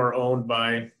majority of them are owned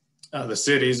by the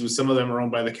cities, but some of them are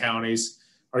owned by the counties,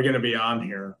 are going to be on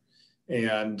here.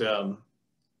 And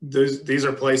these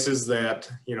are places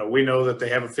that, you know, we know that they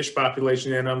have a fish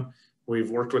population in them.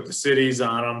 We've worked with the cities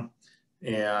on them,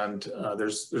 and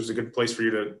there's a good place for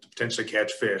you to potentially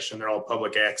catch fish, and they're all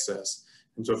public access.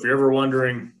 And so if you're ever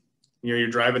wondering, you know, you're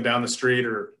driving down the street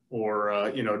or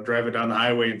you know, driving down the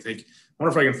highway and think, I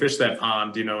wonder if I can fish that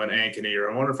pond, you know, in Ankeny, or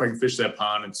I wonder if I can fish that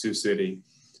pond in Sioux City.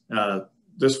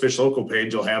 This Fish Local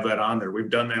page will have that on there.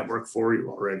 We've done that work for you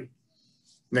already.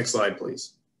 Next slide,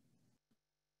 please.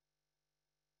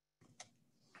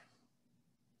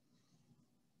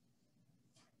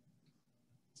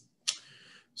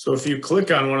 So if you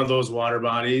click on one of those water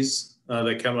bodies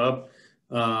that come up,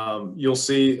 you'll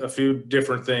see a few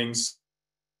different things,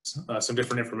 some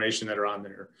different information that are on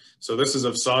there. So this is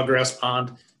of Sawgrass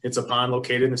Pond. It's a pond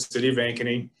located in the city of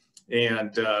Ankeny,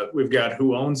 and we've got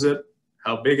who owns it,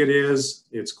 how big it is,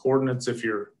 its coordinates if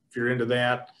you're into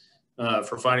that,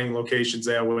 for finding locations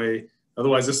that way.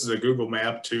 Otherwise, this is a Google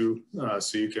map too,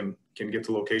 so you can get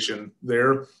the location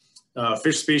there.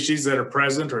 Fish species that are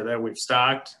present or that we've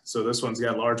stocked. So this one's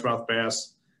got largemouth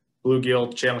bass,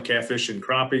 bluegill, channel catfish, and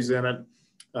crappies in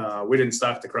it. We didn't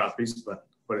stock the crappies, but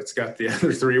it's got the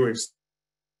other three we've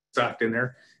stocked in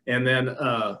there. And then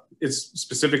its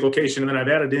specific location. And then I've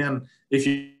added in if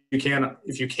you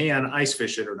can ice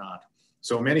fish it or not.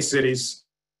 So many cities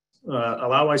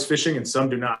allow ice fishing and some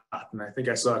do not. And I think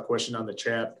I saw a question on the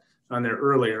chat on there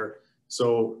earlier.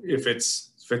 So if it's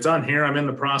on here, I'm in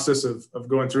the process of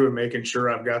going through and making sure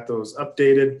I've got those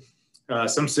updated.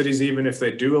 Some cities, even if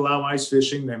they do allow ice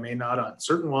fishing, they may not on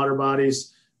certain water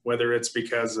bodies, whether it's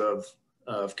because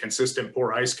of consistent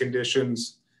poor ice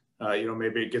conditions. You know,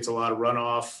 maybe it gets a lot of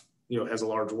runoff, you know, has a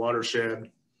large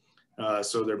watershed.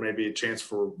 So there may be a chance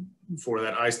for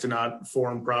that ice to not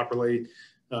form properly.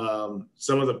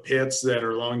 Some of the pits that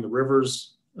are along the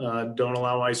rivers don't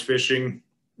allow ice fishing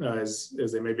as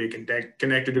they may be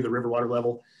connected to the river water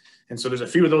level. And so there's a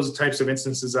few of those types of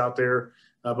instances out there,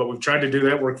 but we've tried to do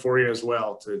that work for you as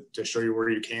well to show you where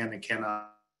you can and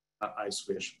cannot ice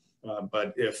fish.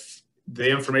 But if the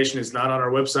information is not on our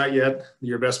website yet,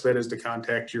 your best bet is to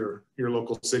contact your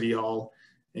local city hall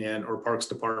or parks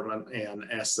department and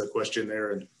ask the question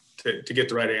there and to get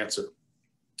the right answer.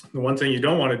 The one thing you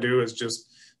don't want to do is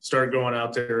just start going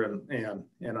out there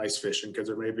and ice fishing, because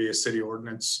there may be a city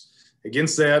ordinance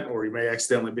against that, or you may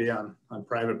accidentally be on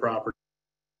private property.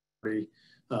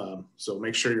 So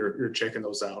make sure you're checking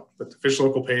those out. But the Fish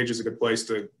Local page is a good place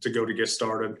to go to get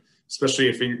started, especially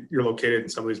if you're located in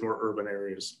some of these more urban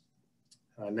areas.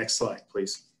 Next slide,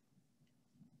 please.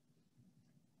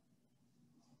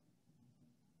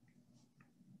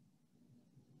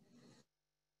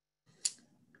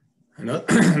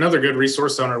 Another good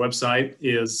resource on our website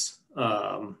is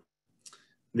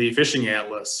the Fishing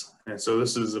Atlas. And so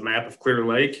this is a map of Clear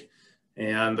Lake.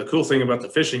 And the cool thing about the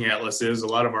Fishing Atlas is a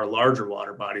lot of our larger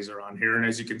water bodies are on here. And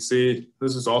as you can see,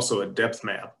 this is also a depth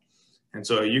map. And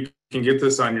so you can get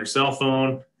this on your cell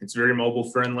phone. It's very mobile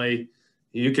friendly.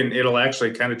 It'll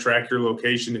actually kind of track your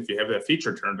location if you have that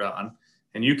feature turned on.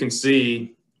 And you can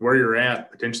see where you're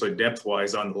at potentially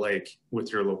depth-wise on the lake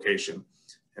with your location.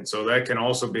 And so that can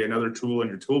also be another tool in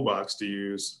your toolbox to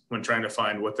use when trying to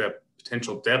find what that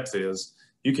potential depth is.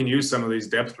 You can use some of these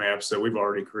depth maps that we've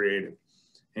already created.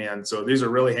 And so these are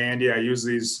really handy. I use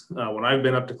these when I've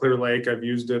been up to Clear Lake, I've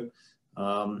used it.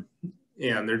 And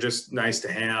they're just nice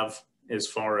to have as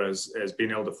far as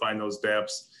being able to find those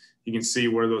depths. You can see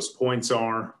where those points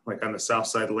are, like on the south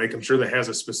side of the lake. I'm sure that has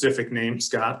a specific name,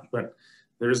 Scott, but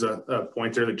there's a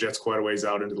point there that jets quite a ways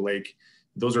out into the lake.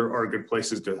 Those are good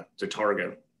places to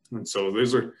target. And so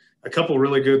those are a couple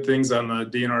really good things on the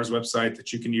DNR's website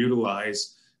that you can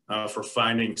utilize for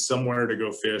finding somewhere to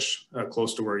go fish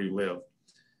close to where you live.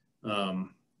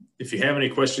 If you have any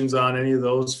questions on any of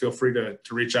those, feel free to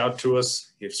reach out to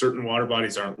us. If certain water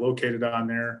bodies aren't located on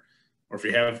there, or if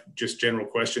you have just general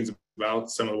questions about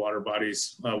some of the water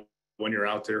bodies when you're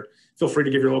out there, feel free to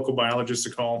give your local biologist a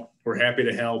call. We're happy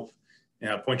to help.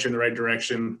 Point you in the right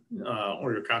direction,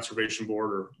 or your conservation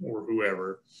board or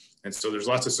whoever. And so there's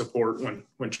lots of support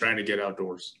when trying to get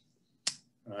outdoors.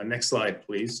 Next slide,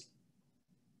 please.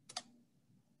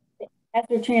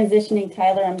 After transitioning,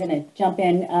 Tyler, I'm going to jump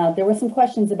in. There were some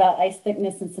questions about ice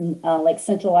thickness in some like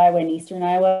central Iowa and eastern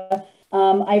Iowa.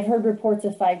 I've heard reports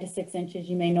of 5 to 6 inches.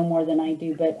 You may know more than I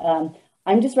do, but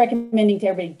I'm just recommending to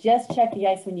everybody, just check the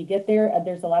ice when you get there.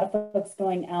 There's a lot of folks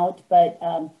going out, but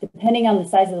depending on the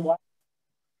size of the water,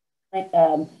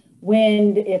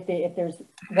 wind, if there's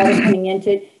water coming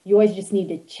into it, you always just need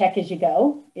to check as you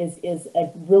go is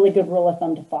a really good rule of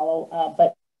thumb to follow.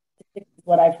 But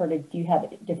what I've heard, do you have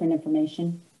different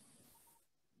information?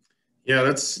 Yeah,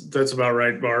 that's about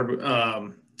right, Barb.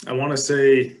 I want to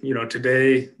say,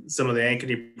 today, some of the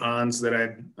Ankeny ponds that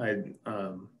I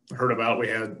heard about, we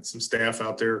had some staff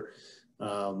out there,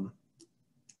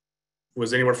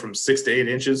 was anywhere from 6 to 8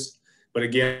 inches. But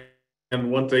again, and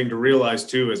one thing to realize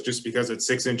too is just because it's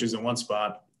 6 inches in one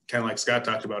spot, kind of like Scott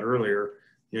talked about earlier,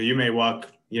 you may walk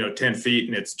 10 feet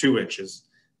and it's 2 inches,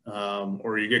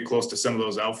 or you get close to some of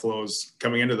those outflows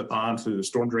coming into the pond through the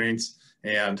storm drains,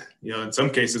 and in some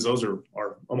cases those are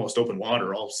almost open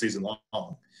water all season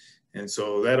long, and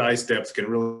so that ice depth can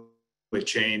really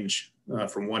change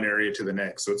from one area to the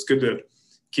next. So it's good to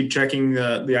keep checking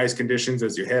the ice conditions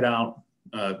as you head out.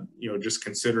 Just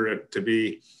consider it to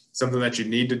be something that you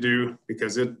need to do,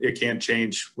 because it can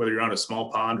change whether you're on a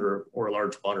small pond or a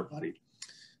large water body.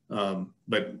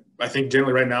 But I think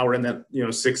generally right now we're in that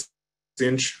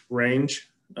 6-inch range,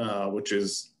 which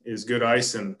is good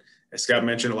ice. And as Scott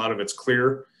mentioned, a lot of it's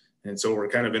clear, and so we're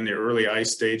kind of in the early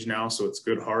ice stage now. So it's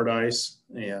good hard ice,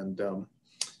 and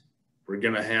we're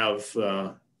gonna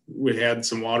have we had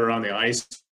some water on the ice.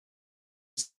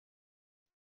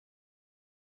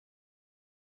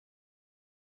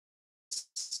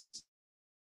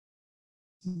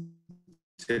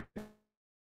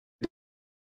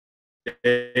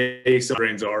 Today, some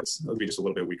drains are, it'll be just a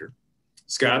little bit weaker.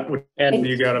 Scott, what do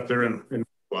you got up there in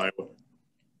Iowa?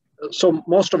 So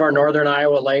most of our northern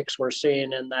Iowa lakes we're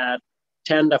seeing in that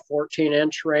 10 to 14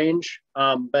 inch range,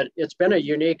 but it's been a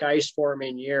unique ice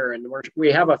forming year, and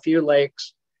we have a few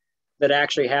lakes that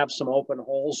actually have some open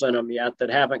holes in them yet that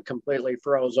haven't completely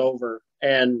froze over,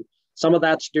 and some of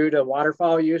that's due to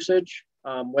waterfowl usage.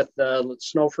 With the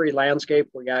snow-free landscape,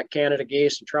 we got Canada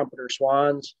geese and trumpeter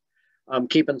swans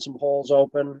keeping some holes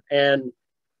open, and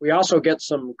we also get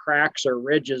some cracks or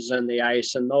ridges in the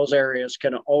ice, and those areas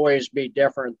can always be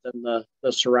different than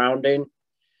the surrounding.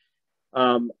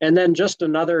 And then just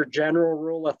another general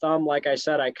rule of thumb, like I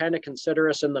said, I kind of consider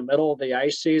us in the middle of the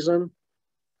ice season.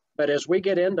 But as we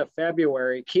get into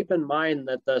February, keep in mind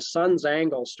that the sun's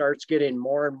angle starts getting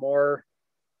more and more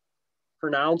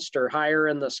pronounced or higher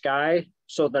in the sky.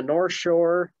 So the North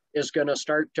Shore is going to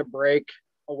start to break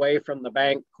away from the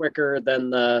bank quicker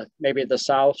than maybe the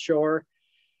South Shore.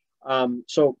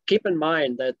 So keep in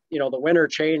mind that, the winter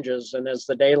changes, and as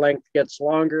the day length gets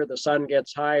longer, the sun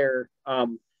gets higher.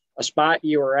 A spot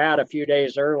you were at a few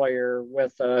days earlier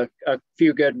with a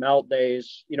few good melt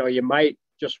days, you might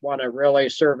just want to really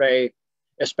survey,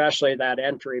 especially that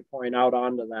entry point out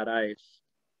onto that ice.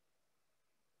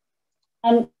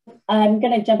 I'm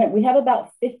going to jump in. We have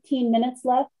about 15 minutes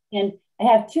left, and I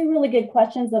have 2 really good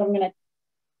questions that I'm going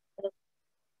to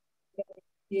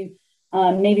do.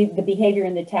 Maybe the behavior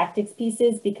and the tactics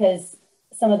pieces, because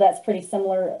some of that's pretty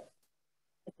similar.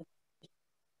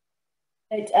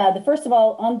 But the first of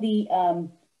all, on the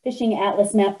fishing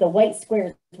atlas map, the white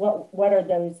squares, what are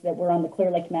those that were on the Clear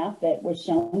Lake map that was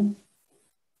shown?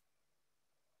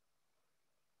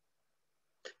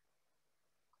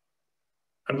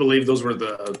 I believe those were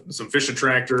some fish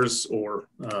attractors or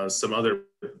some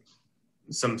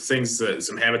things,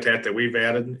 some habitat that we've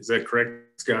added. Is that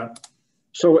correct, Scott?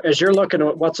 So as you're looking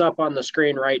at what's up on the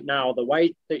screen right now, the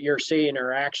white that you're seeing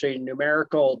are actually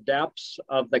numerical depths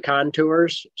of the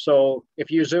contours. So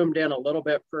if you zoomed in a little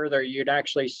bit further, you'd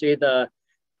actually see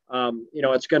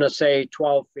it's going to say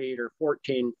 12 feet or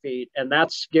 14 feet. And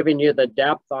that's giving you the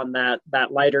depth on that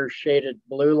lighter shaded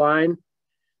blue line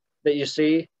that you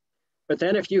see. But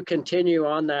then if you continue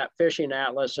on that fishing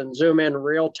atlas and zoom in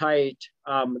real tight,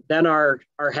 then our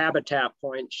habitat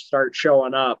points start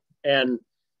showing up. And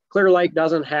Clear Lake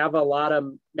doesn't have a lot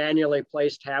of manually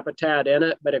placed habitat in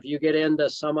it, but if you get into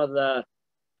some of the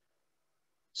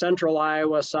central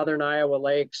Iowa, southern Iowa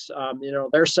lakes,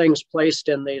 there's things placed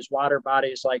in these water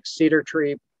bodies like cedar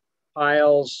tree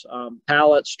piles,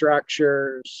 pallet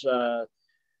structures,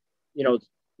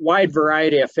 wide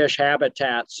variety of fish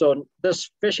habitats. So this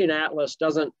fishing atlas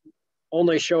doesn't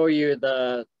only show you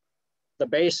the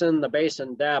basin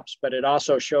depths, but it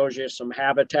also shows you some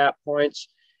habitat points.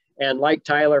 And like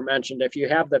Tyler mentioned, if you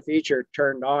have the feature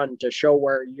turned on to show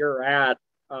where you're at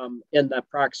in the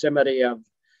proximity of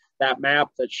that map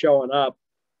that's showing up,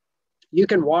 you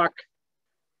can walk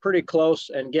pretty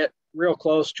close and get real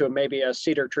close to maybe a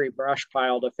cedar tree brush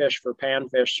pile to fish for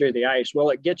panfish through the ice. Will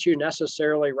it get you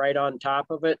necessarily right on top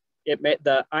of it? It may,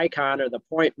 the icon or the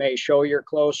point may show you're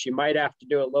close. You might have to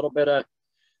do a little bit of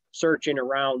searching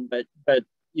around, but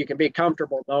you can be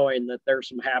comfortable knowing that there's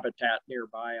some habitat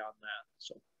nearby on that.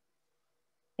 So.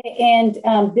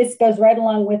 And this goes right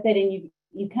along with it, and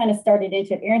you kind of started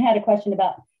into it. Aaron had a question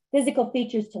about physical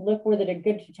features to look for that are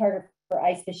good to target for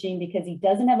ice fishing because he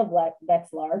doesn't have a black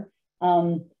Vexilar.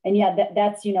 And yeah,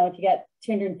 that's, you know, if you got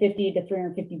 $250 to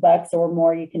 $350 or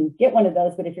more, you can get one of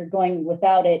those. But if you're going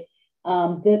without it,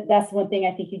 that's one thing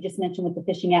I think you just mentioned with the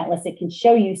fishing atlas. It can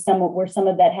show you where some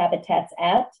of that habitat's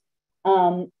at.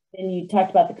 And you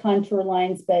talked about the contour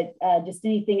lines, but just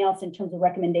anything else in terms of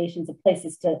recommendations of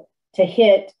places to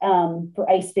hit for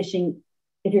ice fishing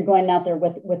if you're going out there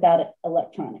without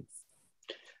electronics.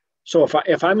 So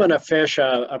if I'm going to fish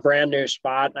a brand new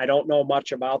spot and I don't know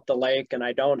much about the lake and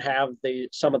I don't have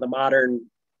some of the modern,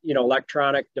 you know,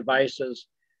 electronic devices,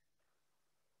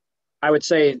 I would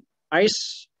say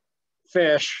ice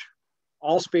fish,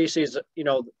 all species, you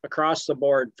know, across the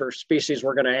board for species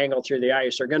we're going to angle through the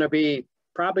ice are going to be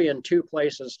probably in two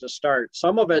places to start.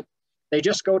 Some of it, they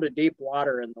just go to deep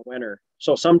water in the winter.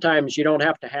 So sometimes you don't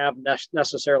have to have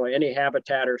necessarily any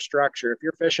habitat or structure. If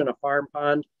you're fishing a farm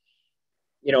pond,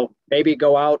 you know, maybe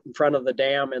go out in front of the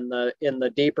dam in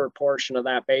the deeper portion of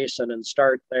that basin and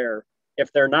start there.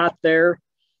 If they're not there,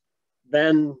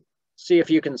 then see if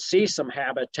you can see some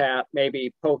habitat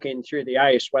maybe poking through the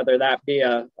ice, whether that be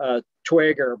a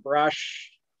twig or a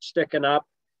brush sticking up.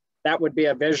 That would be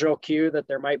a visual cue that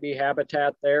there might be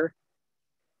habitat there.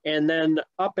 And then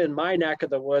up in my neck of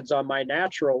the woods on my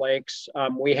natural lakes,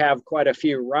 we have quite a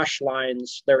few rush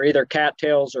lines. They're either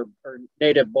cattails or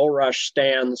native bulrush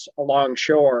stands along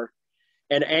shore.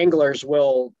 And anglers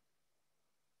will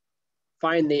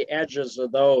find the edges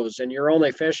of those. And you're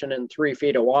only fishing in 3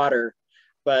 feet of water,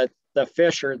 but the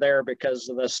fish are there because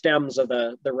of the stems of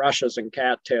the rushes and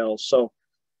cattails. So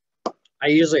I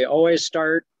usually always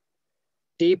start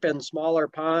deep in smaller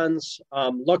ponds,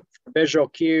 look for visual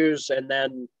cues, and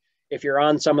then if you're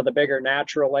on some of the bigger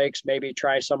natural lakes, maybe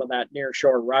try some of that near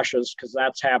shore rushes because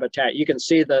that's habitat. You can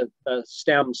see the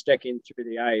stem sticking through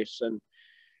the ice.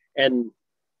 And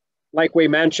like we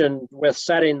mentioned with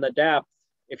setting the depth,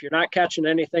 if you're not catching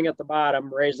anything at the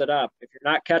bottom, raise it up. If you're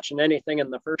not catching anything in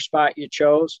the first spot you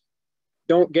chose,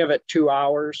 don't give it 2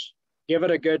 hours. Give it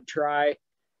a good try.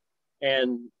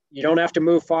 And you don't have to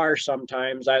move far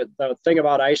sometimes. The thing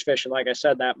about ice fishing, like I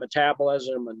said, that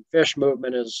metabolism and fish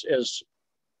movement is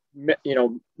you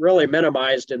know, really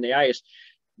minimized in the ice.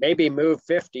 Maybe move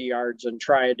 50 yards and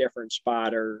try a different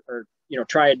spot or you know,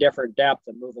 try a different depth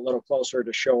and move a little closer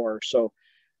to shore. So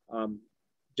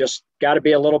just got to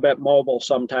be a little bit mobile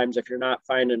sometimes if you're not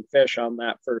finding fish on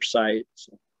that first sight.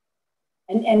 So.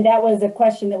 And that was a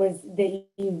question that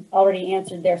you already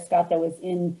answered there, Scott, that was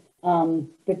in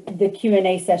the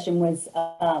Q&A session was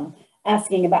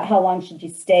asking about how long should you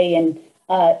stay, and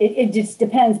it just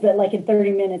depends, but like in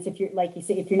 30 minutes, if you're, like you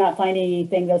say, if you're not finding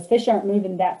anything, those fish aren't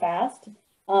moving that fast.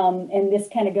 And this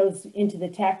kind of goes into the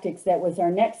tactics. That was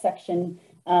our next section.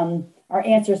 Our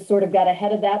answers sort of got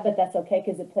ahead of that, but that's okay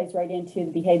because it plays right into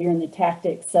the behavior and the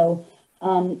tactics. So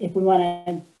if we want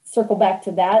to circle back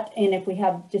to that, and if we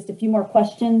have just a few more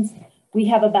questions, we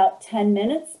have about 10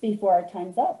 minutes before our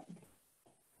time's up.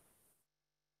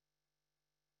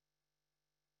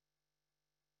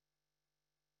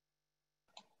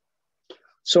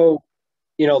 So,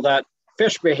 you know, that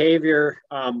fish behavior,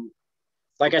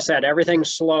 like I said,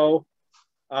 everything's slow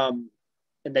and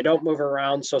they don't move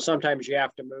around. So sometimes you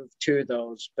have to move to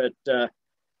those. But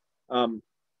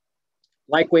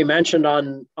like we mentioned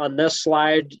on this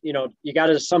slide, you know, you got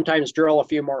to sometimes drill a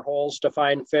few more holes to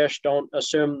find fish. Don't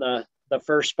assume the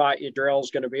first spot you drill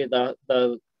is going to be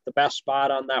the best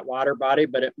spot on that water body,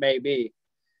 but it may be.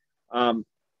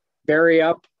 Vary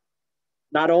up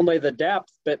not only the depth,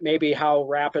 but maybe how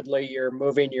rapidly you're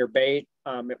moving your bait,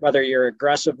 whether you're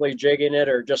aggressively jigging it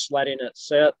or just letting it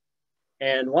sit.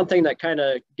 And one thing that kind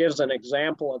of gives an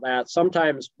example of that,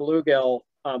 sometimes bluegill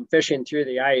fishing through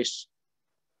the ice,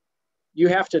 you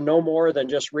have to no more than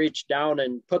just reach down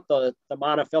and put the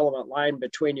monofilament line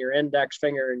between your index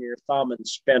finger and your thumb and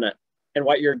spin it. And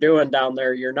what you're doing down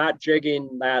there, you're not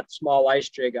jigging that small ice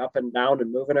jig up and down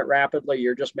and moving it rapidly,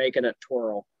 you're just making it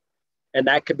twirl. And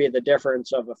that could be the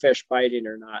difference of a fish biting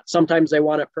or not. Sometimes they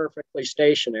want it perfectly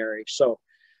stationary. So,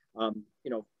 you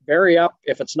know, vary up.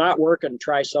 If it's not working,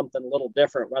 try something a little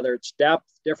different, whether it's depth,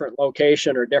 different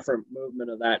location, or different movement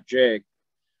of that jig.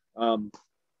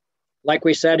 Like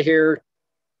we said here,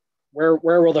 where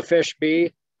will the fish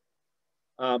be?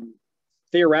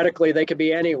 theoretically they could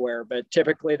be anywhere, but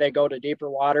typically they go to deeper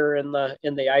water in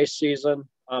the ice season,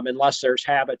 unless there's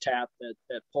habitat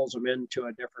that pulls them into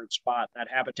a different spot. That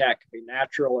habitat can be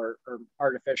natural or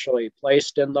artificially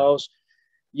placed in those.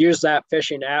 Use that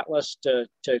fishing atlas to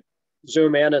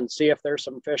zoom in and see if there's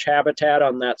some fish habitat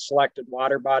on that selected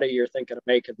water body you're thinking of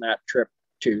making that trip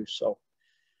to. So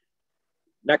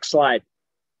next slide.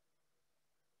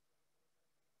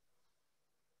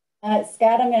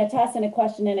 Scott, I'm going to toss in a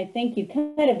question, and I think you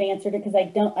kind of answered it because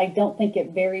I don't think it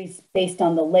varies based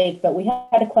on the lake, but we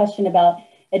had a question about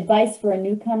advice for a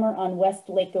newcomer on West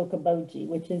Lake Okoboji,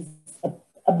 which is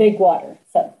a big water.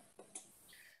 So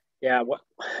yeah,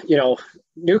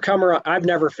 newcomer, I've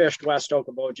never fished West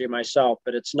Okoboji myself,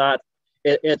 but it's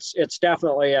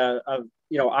definitely a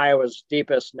Iowa's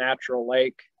deepest natural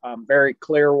lake, very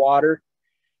clear water.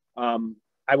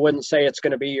 I wouldn't say it's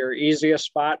going to be your easiest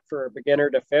spot for a beginner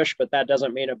to fish, but that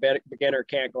doesn't mean a beginner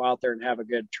can't go out there and have a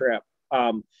good trip.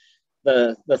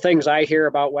 The things I hear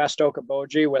about West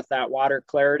Okoboji with that water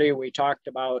clarity, we talked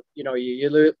about,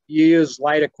 you use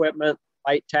light equipment,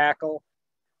 light tackle.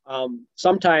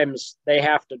 Sometimes they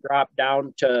have to drop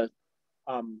down to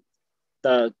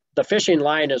the fishing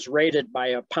line is rated by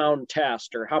a pound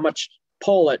test or how much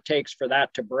pull it takes for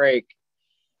that to break.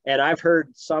 And I've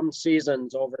heard some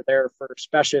seasons over there for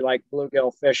especially like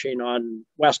bluegill fishing on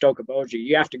West Okoboji,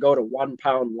 you have to go to 1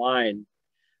 pound line.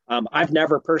 I've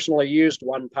never personally used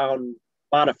 1 pound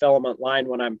monofilament line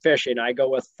when I'm fishing. I go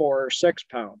with 4 or 6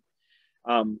 pound.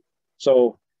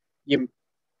 So you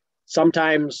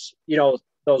sometimes,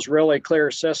 those really clear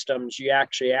systems, you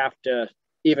actually have to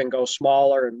even go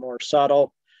smaller and more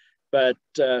subtle. But,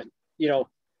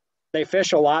 they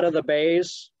fish a lot of the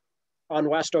bays on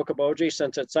West Okoboji,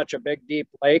 since it's such a big, deep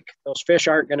lake. Those fish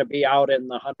aren't going to be out in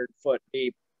the 100-foot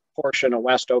deep portion of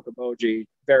West Okoboji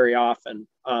very often.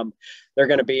 They're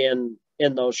going to be in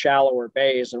those shallower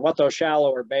bays. And what those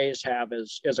shallower bays have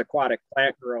is aquatic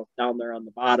plant growth down there on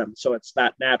the bottom. So it's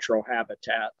that natural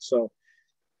habitat. So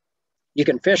you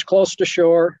can fish close to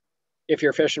shore if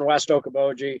you're fishing West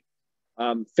Okoboji,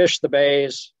 fish the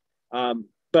bays,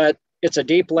 but it's a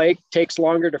deep lake, takes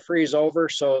longer to freeze over.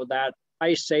 So that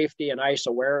ice safety and ice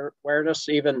awareness,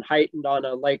 even heightened on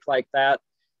a lake like that.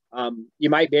 You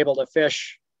might be able to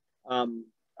fish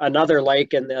another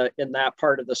lake in that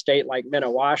part of the state, like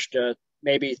Minnewaska,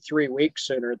 maybe 3 weeks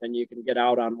sooner than you can get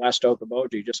out on West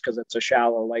Okoboji, just because it's a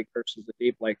shallow lake versus the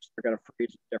deep lakes. They're going to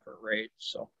freeze at different rates.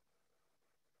 So.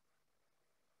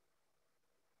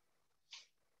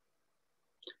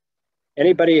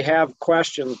 Anybody have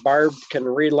questions? Barb can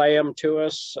relay them to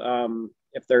us.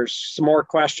 If there's some more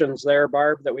questions there,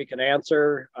 Barb, that we can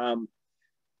answer,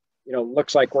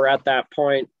 looks like we're at that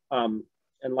point,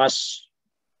 unless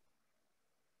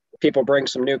people bring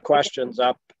some new questions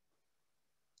up.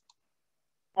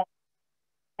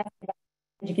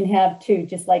 You can have two,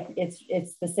 just like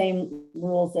it's the same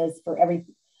rules as for every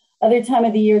other time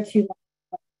of the year, to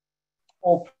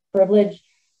whole privilege.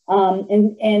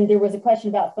 And there was a question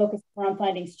about focus on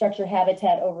finding structure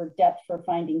habitat over depth for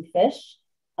finding fish.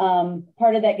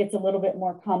 Part of that gets a little bit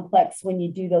more complex when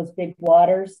you do those big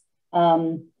waters.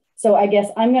 So I guess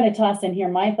I'm going to toss in here.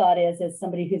 My thought is, as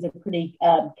somebody who's a pretty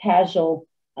casual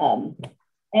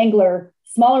angler,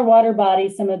 smaller water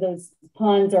bodies, some of those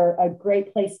ponds are a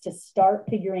great place to start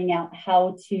figuring out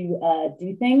how to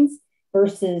do things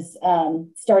versus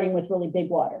starting with really big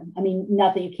water. I mean,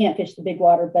 not that you can't fish the big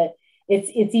water, but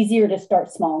it's easier to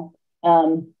start small.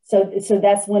 So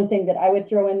that's one thing that I would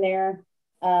throw in there.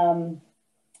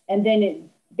 And then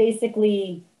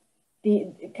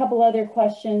a couple other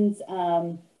questions.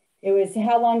 It was,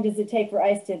 how long does it take for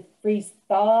ice to freeze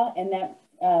thaw? And that,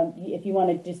 if you want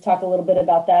to just talk a little bit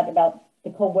about that, about the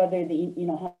cold weather,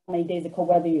 how many days of cold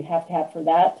weather you have to have for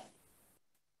that.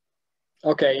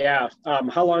 Okay, yeah.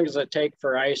 How long does it take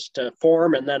for ice to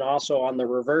form, and then also on the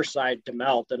reverse side to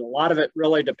melt? And a lot of it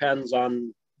really depends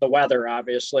on the weather,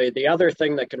 obviously. The other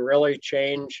thing that can really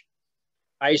change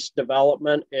ice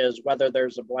development is whether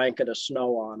there's a blanket of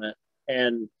snow on it.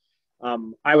 And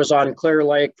I was on Clear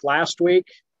Lake last week,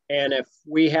 and if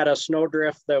we had a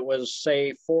snowdrift that was,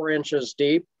 say, 4 inches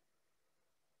deep,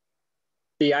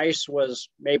 the ice was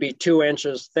maybe 2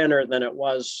 inches thinner than it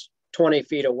was 20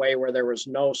 feet away where there was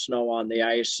no snow on the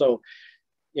ice. So,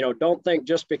 don't think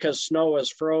just because snow is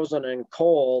frozen and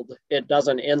cold, it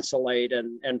doesn't insulate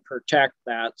and protect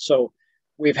that. So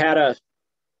we've had a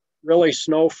really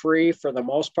snow-free, for the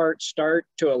most part, start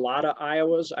to a lot of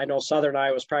Iowas. I know Southern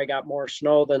Iowa's probably got more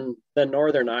snow than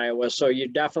Northern Iowa. So you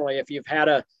definitely, if you've had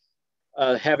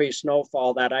a heavy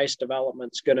snowfall, that ice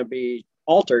development's going to be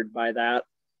altered by that.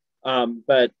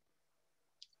 But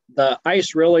the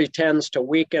ice really tends to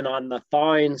weaken on the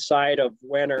thawing side of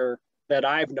winter that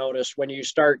I've noticed when you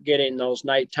start getting those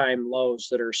nighttime lows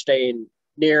that are staying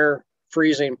near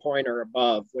freezing point or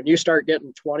above. When you start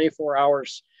getting 24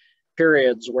 hours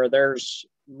periods where there's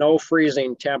no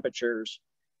freezing temperatures,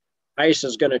 ice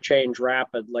is going to change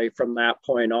rapidly from that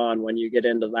point on when you get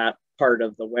into that part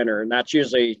of the winter. And that's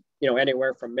usually,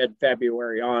 anywhere from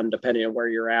mid-February on, depending on where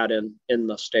you're at in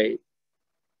the state.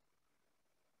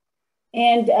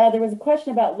 And there was a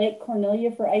question about Lake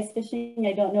Cornelia for ice fishing.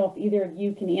 I don't know if either of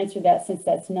you can answer that since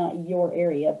that's not your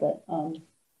area, but.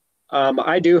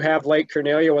 I do have Lake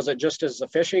Cornelia. Was it just as the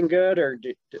fishing good, or?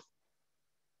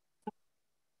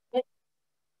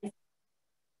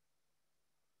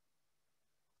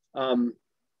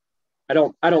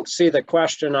 I don't see the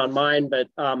question on mine, but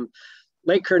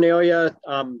Lake Cornelia,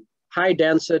 high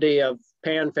density of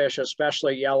panfish,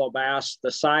 especially yellow bass.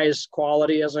 The size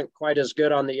quality isn't quite as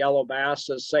good on the yellow bass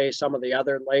as, say, some of the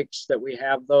other lakes that we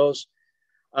have those.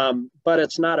 But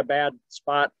it's not a bad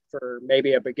spot for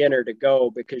maybe a beginner to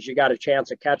go because you got a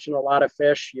chance of catching a lot of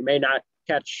fish. You may not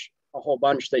catch a whole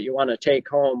bunch that you want to take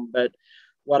home, but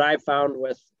what I've found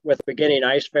with beginning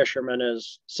ice fishermen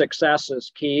is success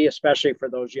is key, especially for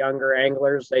those younger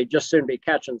anglers. They just soon be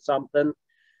catching something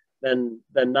than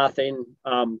nothing.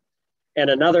 And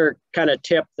another kind of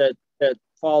tip that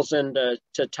falls into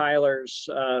Tyler's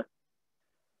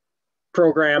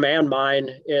program and mine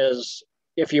is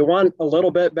if you want a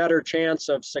little bit better chance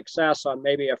of success on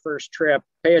maybe a first trip,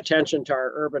 pay attention to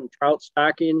our urban trout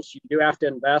stockings. You do have to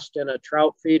invest in a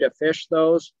trout fee to fish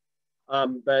those.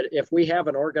 But if we have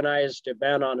an organized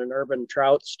event on an urban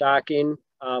trout stocking,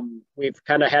 we've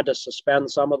kind of had to suspend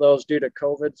some of those due to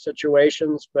COVID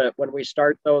situations. But when we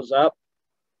start those up,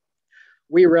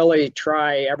 we really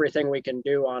try everything we can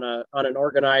do on an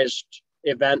organized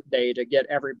event day to get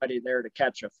everybody there to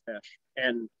catch a fish.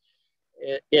 And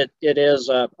it is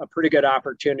a pretty good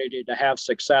opportunity to have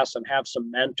success and have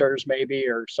some mentors maybe,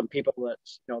 or some people that,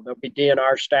 there'll be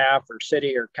DNR staff or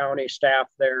city or county staff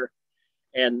there.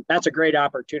 And that's a great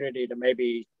opportunity to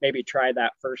maybe try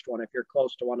that first one if you're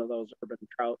close to one of those urban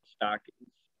trout stockings.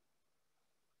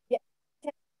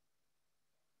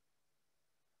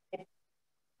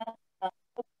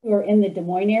 Who are in the Des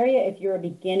Moines area, if you're a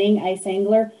beginning ice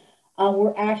angler,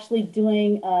 we're actually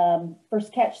doing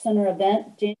First Catch Center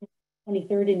event January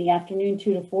 23rd in the afternoon,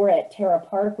 2 to 4 at Terra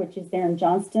Park, which is there in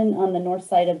Johnston on the north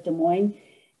side of Des Moines.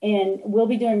 And we'll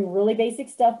be doing really basic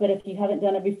stuff, but if you haven't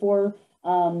done it before,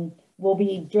 we'll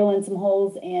be drilling some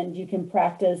holes and you can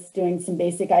practice doing some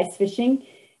basic ice fishing.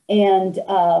 And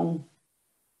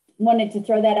wanted to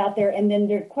throw that out there. And then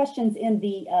there are questions in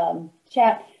the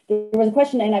chat. There was a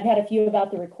question, and I've had a few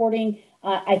about the recording.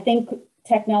 I think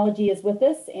technology is with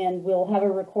us, and we'll have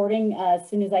a recording as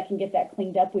soon as I can get that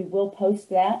cleaned up. We will post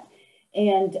that.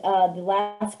 And the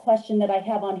last question that I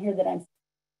have on here that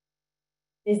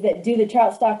is that do the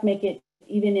trout stock make it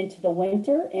even into the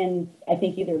winter? And I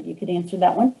think either of you could answer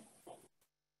that one.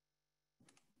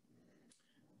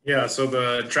 Yeah, so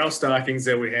the trout stockings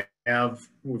that we have,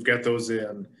 we've got those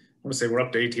in, I want to say we're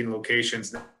up to 18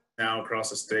 locations now across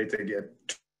the state. They get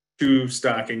 2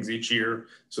 stockings each year.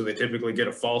 So they typically get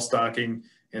a fall stocking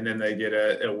and then they get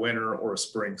a winter or a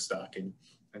spring stocking.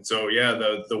 And so, yeah,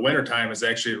 the winter time is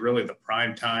actually really the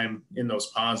prime time in those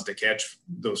ponds to catch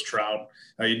those trout.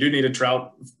 You do need a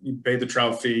trout, you pay the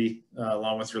trout fee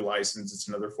along with your license. It's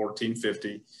another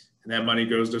 $14.50, and that money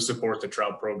goes to support the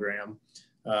trout program.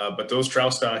 But those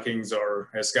trout stockings are,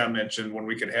 as Scott mentioned, when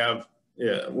we can have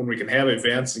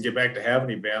events and get back to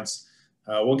having events,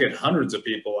 we'll get hundreds of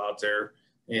people out there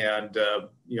and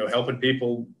helping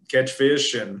people catch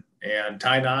fish and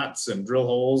tie knots and drill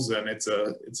holes, and it's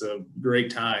a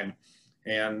great time.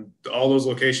 And all those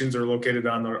locations are located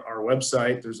on our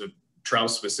website. There's a trout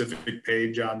specific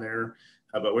page on there,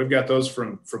 but we've got those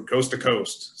from coast to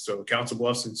coast. So Council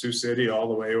Bluffs and Sioux City all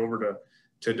the way over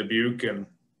to Dubuque and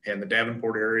the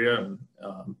Davenport area. And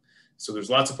so there's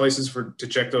lots of places to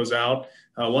check those out.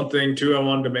 One thing too I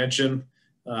wanted to mention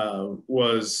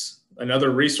was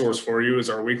another resource for you is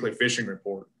our weekly fishing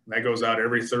report. And that goes out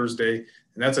every Thursday.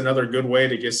 And that's another good way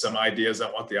to get some ideas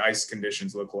on what the ice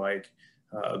conditions look like.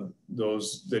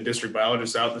 The district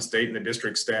biologists out in the state and the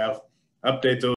district staff update those